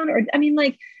background. Or, I mean,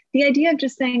 like, the idea of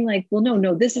just saying like, well,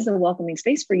 no, this is a welcoming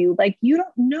space for you. Like, you don't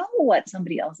know what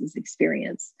somebody else's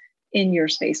experience in your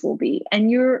space will be.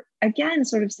 And you're, again,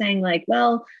 sort of saying like,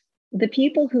 well, the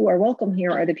people who are welcome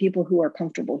here are the people who are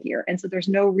comfortable here. And so there's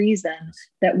no reason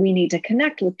that we need to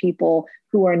connect with people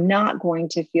who are not going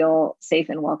to feel safe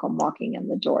and welcome walking in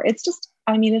the door. It's just,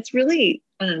 I mean, it's really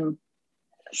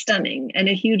stunning, and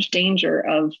a huge danger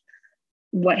of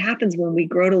what happens when we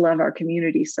grow to love our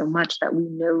community so much that we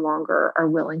no longer are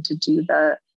willing to do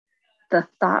the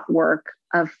thought work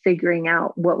of figuring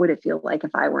out what would it feel like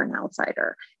if I were an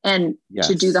outsider, and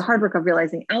to do the hard work of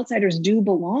realizing outsiders do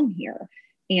belong here.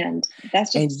 And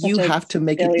that's just, and you have to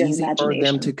make it easy for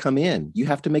them to come in. You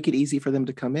have to make it easy for them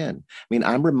to come in. I mean,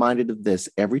 I'm reminded of this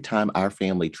every time our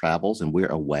family travels and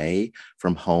we're away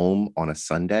from home on a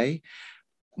Sunday.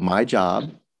 My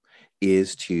job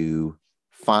is to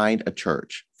find a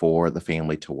church for the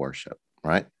family to worship,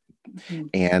 right?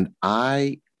 And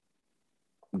I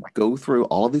go through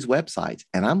all of these websites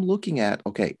and I'm looking at,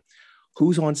 okay,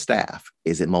 who's on staff?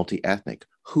 Is it multi-ethnic?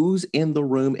 Who's in the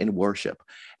room in worship?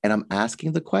 And I'm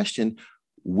asking the question,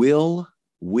 will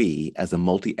we as a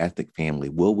multi-ethnic family,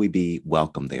 will we be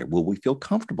welcome there? Will we feel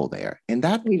comfortable there? And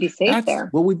that will we be safe there?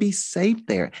 Will we be safe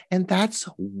there? And that's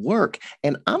work.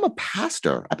 And I'm a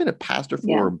pastor. I've been a pastor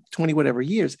for 20 whatever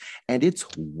years, and it's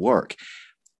work.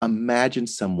 Imagine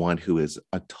someone who is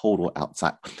a total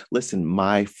outside. Listen,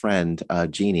 my friend,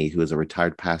 Jeannie, who is a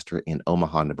retired pastor in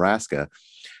Omaha, Nebraska,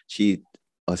 she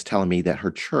was telling me that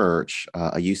her church,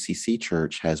 a UCC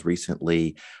church, has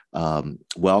recently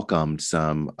welcomed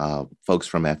some folks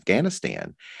from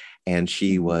Afghanistan. And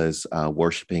she was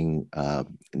worshiping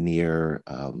near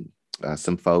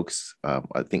some folks,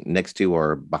 I think next to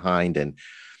or behind, and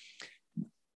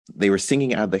they were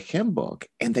singing out of the hymn book,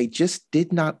 and they just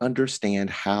did not understand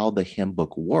how the hymn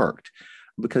book worked,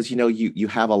 because you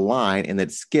have a line and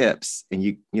it skips,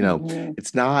 and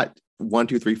it's not 1,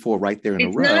 2, 3, 4 right there in a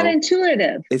row. It's not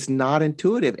intuitive. It's not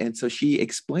intuitive. And so she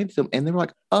explained to them, and they were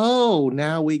like, oh,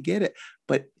 now we get it.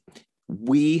 But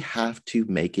we have to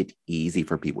make it easy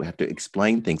for people. We have to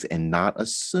explain things and not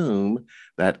assume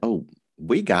that, oh,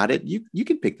 we got it. You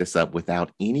can pick this up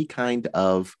without any kind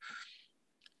of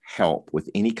help, with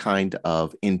any kind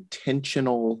of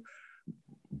intentional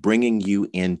bringing you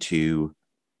into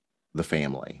the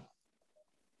family.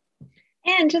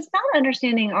 And just not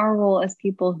understanding our role as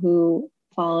people who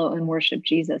follow and worship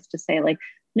Jesus, to say like,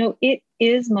 no, it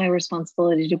is my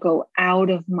responsibility to go out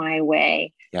of my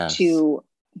way Yes. to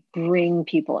bring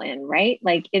people in, right?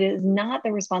 Like it is not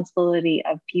the responsibility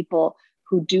of people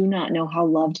who do not know how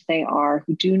loved they are,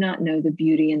 who do not know the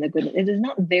beauty and the goodness. It is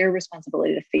not their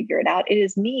responsibility to figure it out. It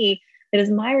is me. It is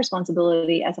my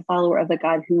responsibility as a follower of the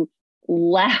God who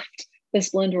left the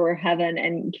splendor of heaven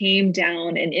and came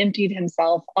down and emptied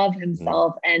himself of Mhm.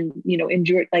 himself and,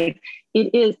 endured. Like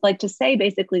it is like to say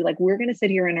basically like, we're going to sit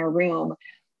here in our room,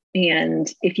 and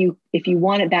if you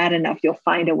want it bad enough, you'll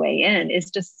find a way in,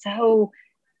 is just so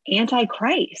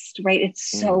anti-Christ, right?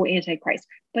 It's Mm. so anti-Christ,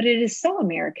 but it is so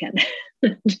American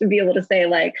to be able to say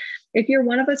like, if you're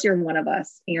one of us, you're one of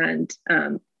us. And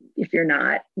if you're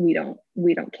not, we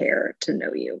don't care to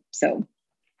know you. So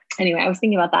anyway, I was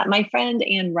thinking about that. My friend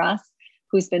Ann Russ,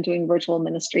 who's been doing virtual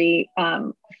ministry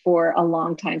for a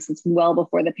long time, since well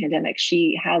before the pandemic,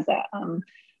 she has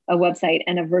a website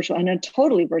and a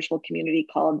totally virtual community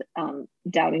called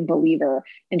Doubting Believer.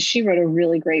 And she wrote a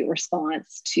really great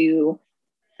response to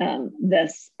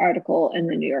this article in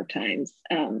the New York Times.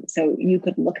 So you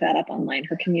could look that up online.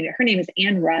 Her name is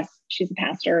Ann Russ. She's a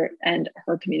pastor, and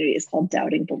her community is called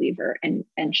Doubting Believer.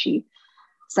 And she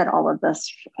said all of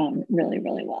this really,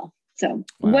 really well. So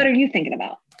what Wow. are you thinking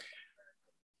about?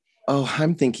 Oh,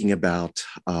 I'm thinking about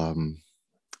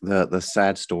the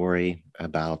sad story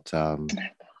about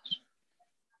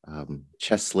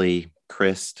Chesley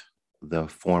Christ, the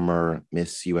former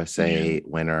Miss Yeah. USA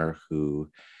winner,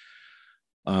 who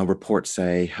reports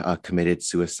say committed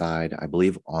suicide, I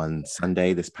believe, on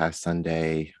Sunday, this past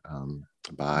Sunday,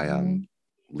 by Mhm.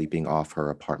 leaping off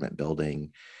her apartment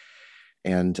building.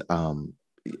 And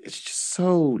it's just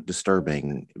so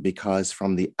disturbing because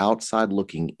from the outside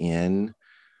looking in,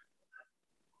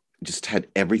 just had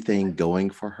everything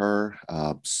going for her.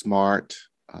 Smart,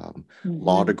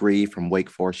 law Mhm. degree from Wake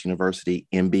Forest University,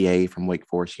 MBA from Wake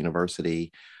Forest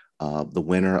University, the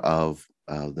winner of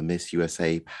the Miss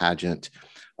USA pageant.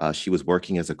 She was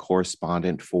working as a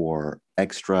correspondent for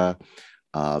Extra,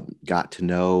 got to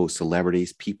know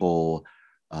celebrities, people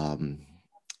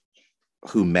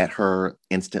who met her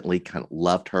instantly kind of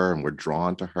loved her and were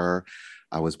drawn to her.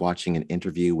 I was watching an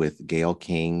interview with Gayle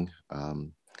King,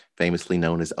 famously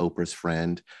known as Oprah's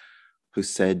friend, who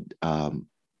said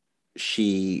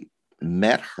she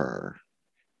met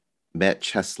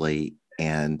Chesley,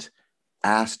 and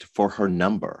asked for her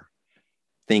number,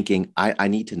 thinking, I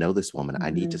need to know this woman.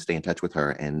 I need to Mhm. stay in touch with her,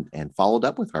 and followed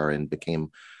up with her and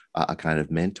became a kind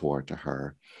of mentor to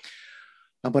her.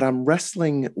 But I'm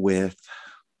wrestling with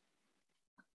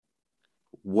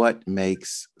what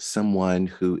makes someone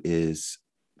who is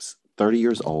 30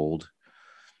 years old,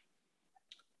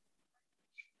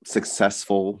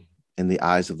 successful in the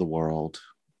eyes of the world,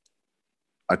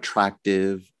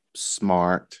 attractive,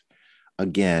 smart,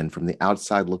 again, from the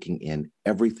outside looking in,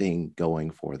 everything going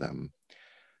for them,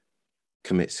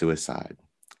 commit suicide.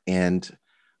 And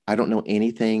I don't know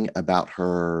anything about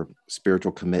her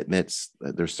spiritual commitments.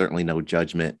 There's certainly no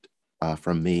judgment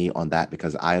from me on that,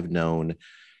 because I have known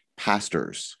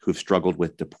pastors who've struggled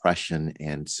with depression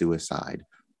and suicide.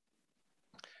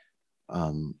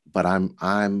 But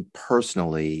I'm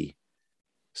personally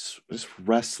just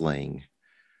wrestling,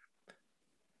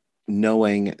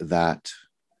 knowing that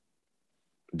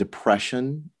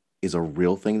depression is a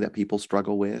real thing that people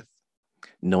struggle with,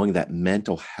 knowing that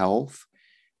mental health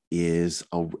is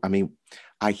I mean,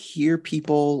 I hear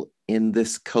people in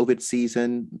this COVID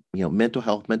season, mental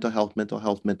health, mental health, mental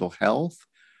health, mental health,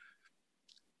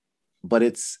 but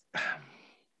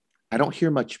I don't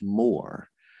hear much more.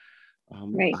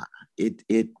 Um, Right. it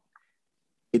it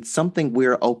it's something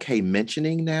we're okay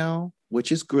mentioning now,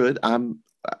 which is good. I'm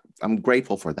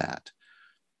grateful for that.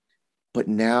 But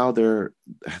now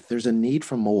there's a need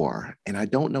for more, and I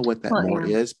don't know what that Well, more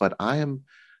yeah. is. But I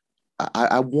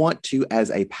want to, as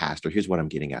a pastor. Here's what I'm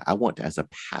getting at. I want to, as a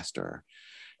pastor,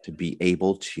 to be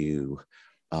able to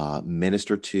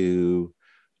minister to,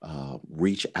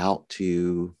 reach out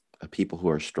to people who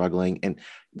are struggling. And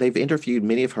they've interviewed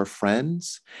many of her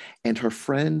friends, and her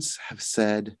friends have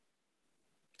said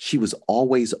she was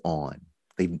always on.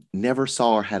 They never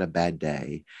saw her had a bad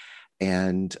day.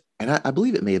 And I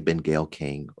believe it may have been Gayle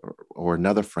King, or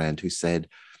another friend, who said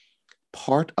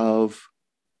part of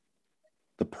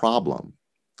the problem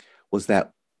was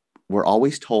that we're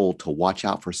always told to watch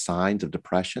out for signs of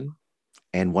depression.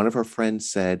 And one of her friends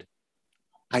said,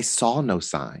 I saw no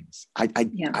signs.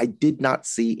 Yeah. I did not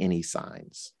see any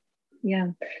signs.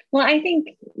 Yeah. Well, I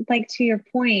think like to your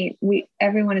point,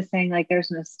 everyone is saying like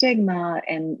there's no stigma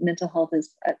and mental health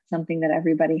is something that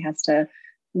everybody has to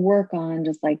work on,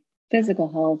 just like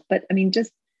physical health. But I mean,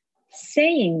 just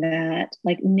saying that,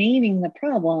 like naming the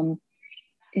problem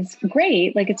is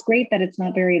great. Like it's great that it's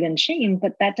not buried in shame,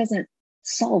 but that doesn't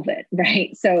solve it,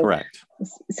 right? Correct.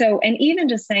 And even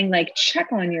just saying like, check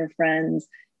on your friends.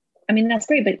 I mean, that's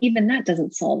great, but even that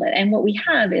doesn't solve it. And what we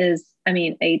have is, I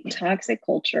mean, a toxic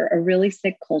culture, a really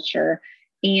sick culture.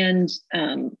 And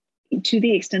to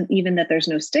the extent even that there's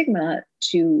no stigma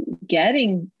to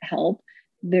getting help,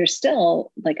 there's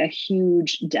still like a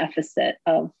huge deficit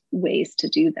of ways to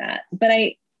do that. But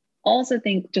I also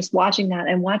think just watching that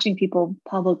and watching people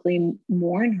publicly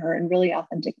mourn her in really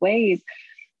authentic ways.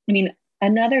 I mean,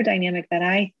 another dynamic that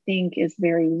I think is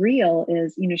very real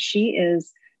is, you know, she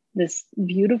is this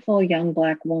beautiful young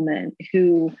Black woman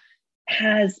who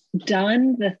has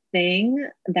done the thing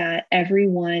that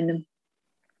everyone,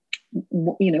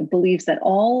 you know, believes that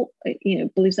all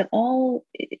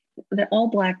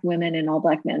Black women and all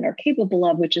Black men are capable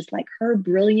of, which is like her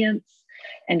brilliance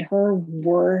and her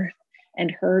worth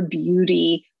and her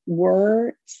beauty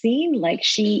were seen. Like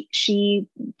she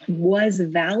was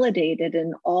validated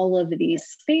in all of these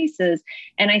spaces.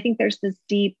 And I think there's this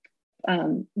deep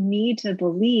need to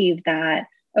believe that,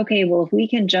 okay, well, if we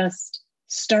can just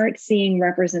start seeing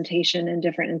representation in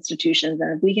different institutions,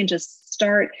 and if we can just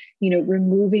start, you know,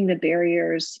 removing the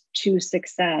barriers to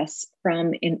success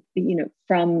from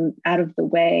out of the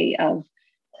way of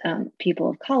people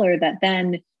of color, that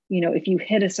then, you know, if you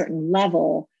hit a certain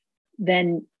level,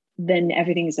 then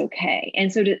everything is okay.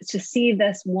 And so to see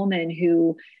this woman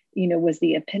who, you know, was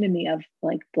the epitome of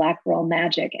like Black girl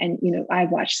magic. And, you know,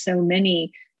 I've watched so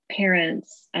many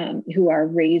parents who are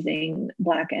raising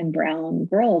Black and brown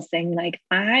girls saying like,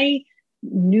 I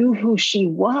knew who she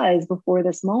was before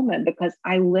this moment because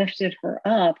I lifted her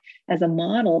up as a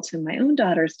model to my own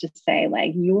daughters to say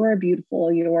like, you're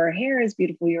beautiful, your hair is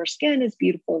beautiful, your skin is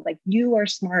beautiful, like you are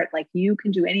smart, like you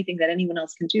can do anything that anyone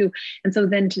else can do. And so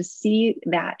then to see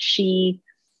that she,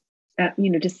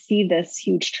 to see this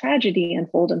huge tragedy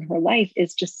unfold in her life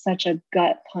is just such a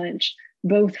gut punch,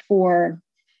 both for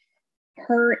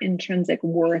her intrinsic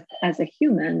worth as a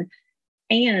human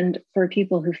and for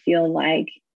people who feel like,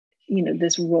 you know,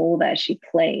 this role that she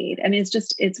played. I mean,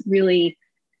 it's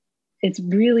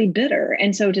really bitter.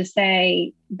 And so to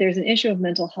say there's an issue of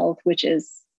mental health, which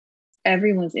is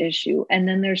everyone's issue. And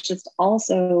then there's just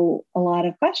also a lot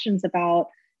of questions about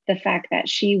the fact that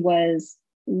she was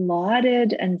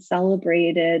lauded and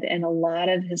celebrated in a lot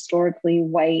of historically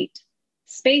white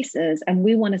spaces. And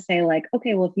we want to say like,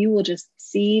 okay, well, if you will just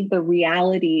see the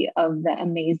reality of the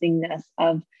amazingness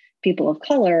of people of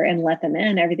color and let them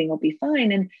in, everything will be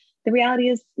fine. And the reality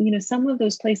is, you know, some of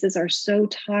those places are so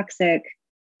toxic,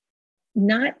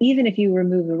 not even if you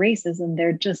remove the racism,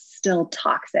 they're just still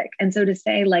toxic. And so to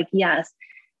say like, yes,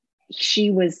 she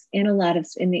was in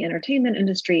the entertainment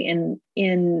industry,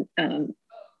 in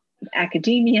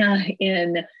academia,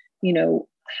 in, you know,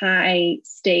 high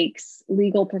stakes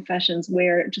legal professions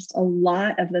where just a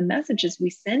lot of the messages we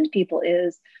send people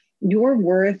is your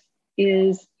worth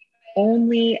is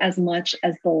only as much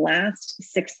as the last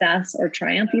success or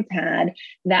triumph you've had,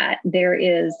 that there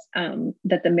is,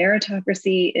 that the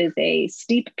meritocracy is a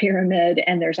steep pyramid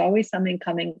and there's always something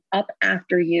coming up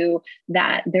after you,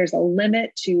 that there's a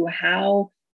limit to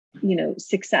how, you know,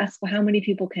 successful, how many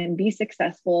people can be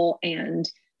successful.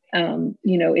 And,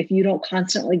 you know, if you don't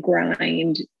constantly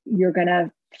grind, you're going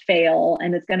to fail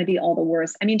and it's going to be all the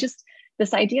worse. I mean, just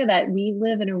this idea that we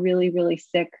live in a really, really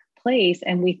sick place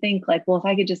and we think like, well, if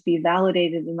I could just be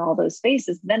validated in all those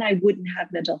spaces, then I wouldn't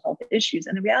have mental health issues.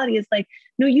 And the reality is like,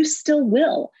 no, you still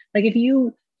will. Like if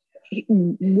you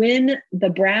win the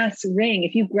brass ring,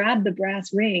 if you grab the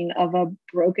brass ring of a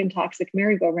broken toxic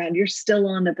merry-go-round, you're still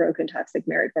on the broken toxic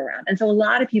merry-go-round. And so a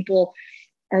lot of people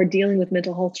are dealing with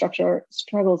mental health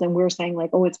struggles. And we're saying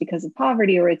like, oh, it's because of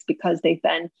poverty, or it's because they've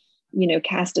been, you know,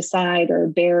 cast aside or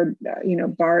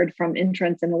barred from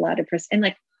entrance in a lot of and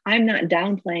like, I'm not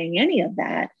downplaying any of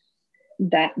that.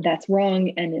 That's wrong.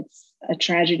 And it's a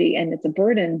tragedy and it's a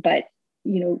burden. But,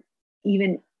 you know,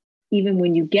 even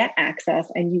when you get access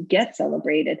and you get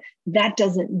celebrated, that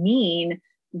doesn't mean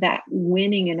that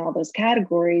winning in all those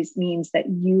categories means that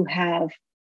you have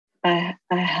a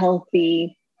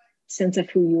healthy sense of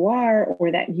who you are,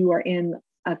 or that you are in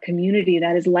a community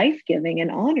that is life-giving and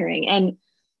honoring. And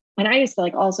I just feel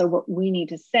like also what we need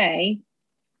to say,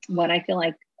 what I feel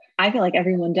like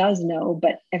everyone does know,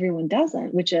 but everyone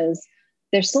doesn't, which is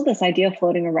there's still this idea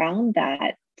floating around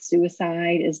that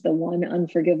suicide is the one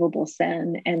unforgivable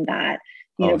sin. And that,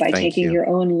 you know, by taking your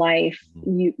own life,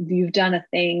 you've done a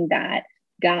thing that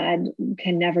God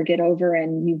can never get over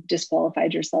and you've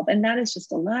disqualified yourself. And that is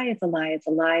just a lie. It's a lie. It's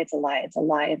a lie. It's a lie. It's a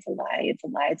lie. It's a lie. It's a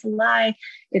lie. It's a lie.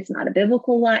 It's not a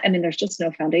biblical lie. I mean, there's just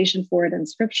no foundation for it in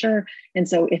scripture. And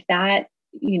so if that,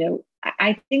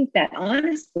 I think that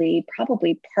honestly,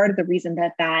 probably part of the reason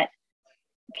that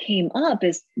came up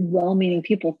is well-meaning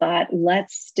people thought,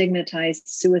 let's stigmatize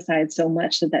suicide so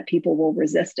much so that people will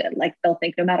resist it. Like they'll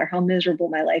think no matter how miserable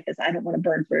my life is, I don't want to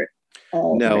burn for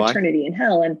all of eternity in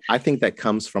hell. And I think that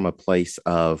comes from a place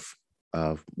of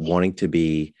wanting to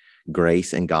be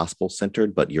grace and gospel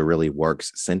centered, but you're really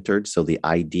works centered. So the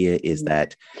idea is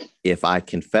that if I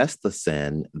confess the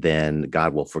sin, then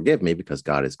God will forgive me because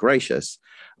God is gracious.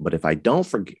 But if I don't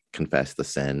confess the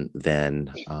sin,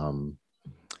 then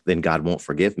God won't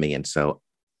forgive me. And so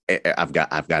I've got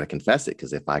to confess it,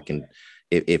 because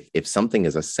if something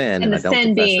is a sin and I don't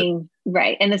confess it,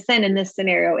 right, and the sin in this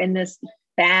scenario, in this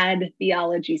bad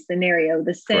theology scenario,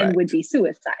 the sin correct, would be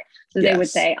suicide. So yes, they would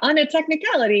say, on a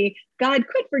technicality, God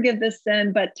could forgive this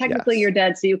sin, but technically yes, you're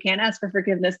dead, so you can't ask for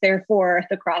forgiveness. Therefore,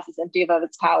 the cross is empty of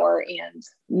its power, and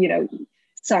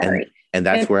sorry. And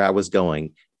that's where I was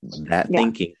going. That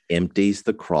thinking empties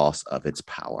the cross of its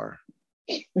power.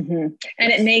 Mm-hmm.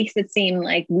 And it makes it seem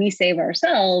like we save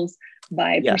ourselves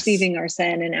by perceiving our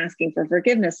sin and asking for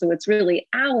forgiveness. So it's really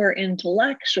our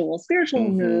intellectual, spiritual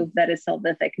move that is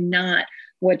salvific, not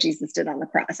what Jesus did on the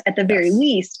cross. At the very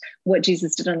least, what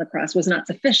Jesus did on the cross was not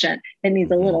sufficient. It needs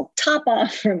a little top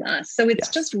off from us. So it's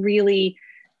just really,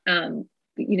 it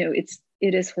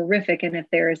is horrific. And if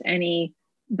there is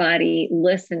anybody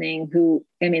listening who,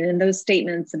 and those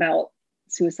statements about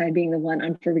suicide being the one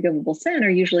unforgivable sin are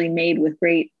usually made with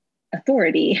great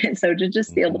authority. And so to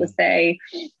just be able to say,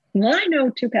 well, I know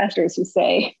two pastors who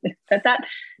say that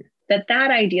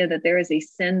idea that there is a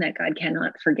sin that God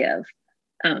cannot forgive,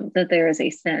 that there is a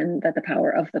sin that the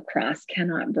power of the cross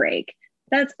cannot break,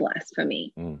 that's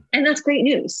blasphemy. And that's great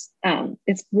news.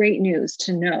 It's great news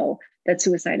to know that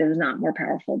suicide is not more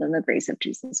powerful than the grace of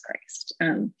Jesus Christ.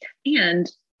 And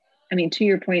to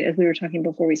your point, as we were talking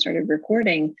before we started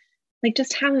recording, like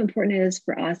just how important it is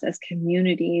for us as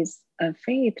communities of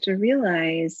faith to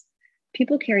realize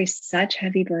people carry such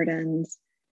heavy burdens.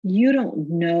 You don't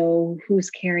know who's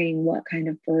carrying what kind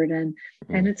of burden.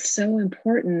 And it's so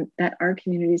important that our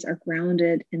communities are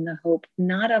grounded in the hope,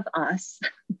 not of us,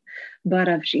 but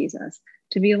of Jesus,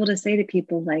 to be able to say to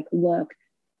people like, look,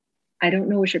 I don't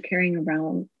know what you're carrying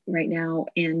around right now,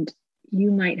 and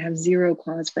you might have zero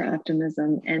cause for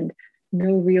optimism and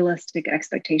no realistic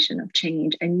expectation of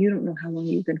change, and you don't know how long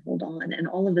you can hold on. And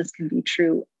all of this can be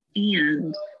true.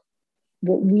 And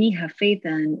what we have faith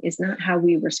in is not how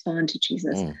we respond to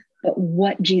Jesus, but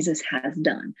what Jesus has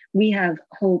done. We have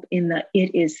hope in the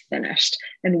it is finished.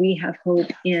 And we have hope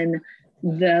in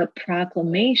the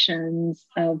proclamations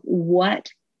of what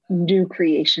new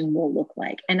creation will look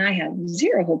like. And I have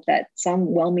zero hope that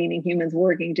some well-meaning humans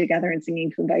working together and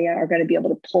singing Kumbaya are going to be able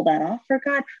to pull that off for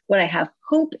God. What I have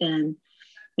hope in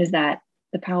is that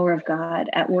the power of God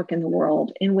at work in the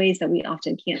world in ways that we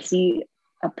often can't see,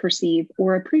 perceive,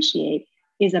 or appreciate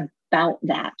is about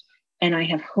that. And I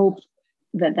have hope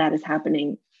that that is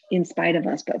happening in spite of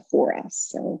us, but for us.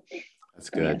 So that's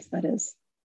good. Yes, that is.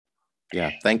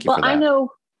 Yeah. Thank you for that. I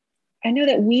know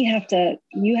that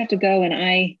you have to go, and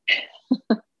I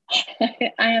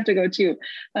have to go too.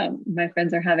 My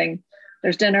friends are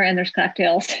there's dinner and there's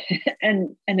cocktails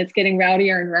and it's getting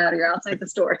rowdier and rowdier outside the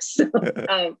store. So,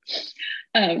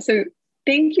 so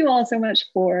thank you all so much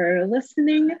for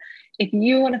listening. If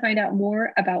you want to find out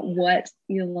more about what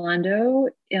Yolando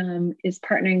is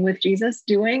partnering with Jesus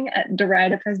doing at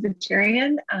Derita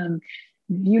Presbyterian,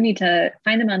 you need to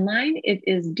find them online. It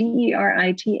is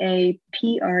DERITAPRES,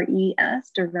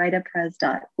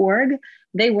 deritapres.org.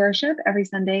 They worship every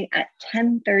Sunday at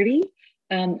 10:30.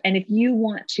 And if you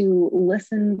want to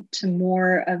listen to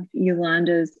more of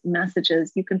Yolando's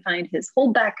messages, you can find his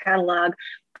whole back catalog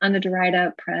on the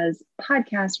Derita Pres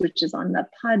podcast, which is on the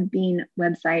Podbean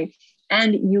website.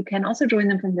 And you can also join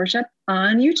them from worship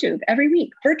on YouTube every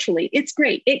week, virtually. It's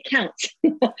great. It counts.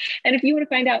 And if you want to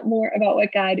find out more about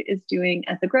what God is doing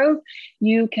at The Grove,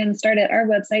 you can start at our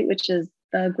website, which is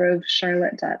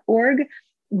thegrovecharlotte.org.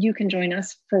 You can join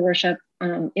us for worship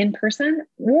in person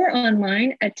or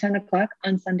online at 10 o'clock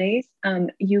on Sundays.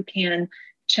 You can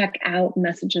check out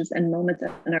messages and moments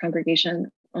in our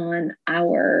congregation on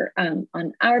our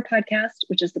podcast,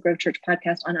 which is the Grove Church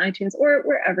Podcast on iTunes or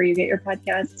wherever you get your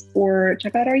podcasts, or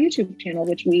check out our YouTube channel,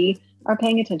 which we are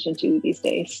paying attention to these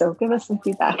days. So give us some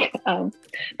feedback.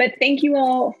 But thank you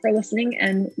all for listening,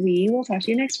 and we will talk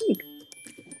to you next week.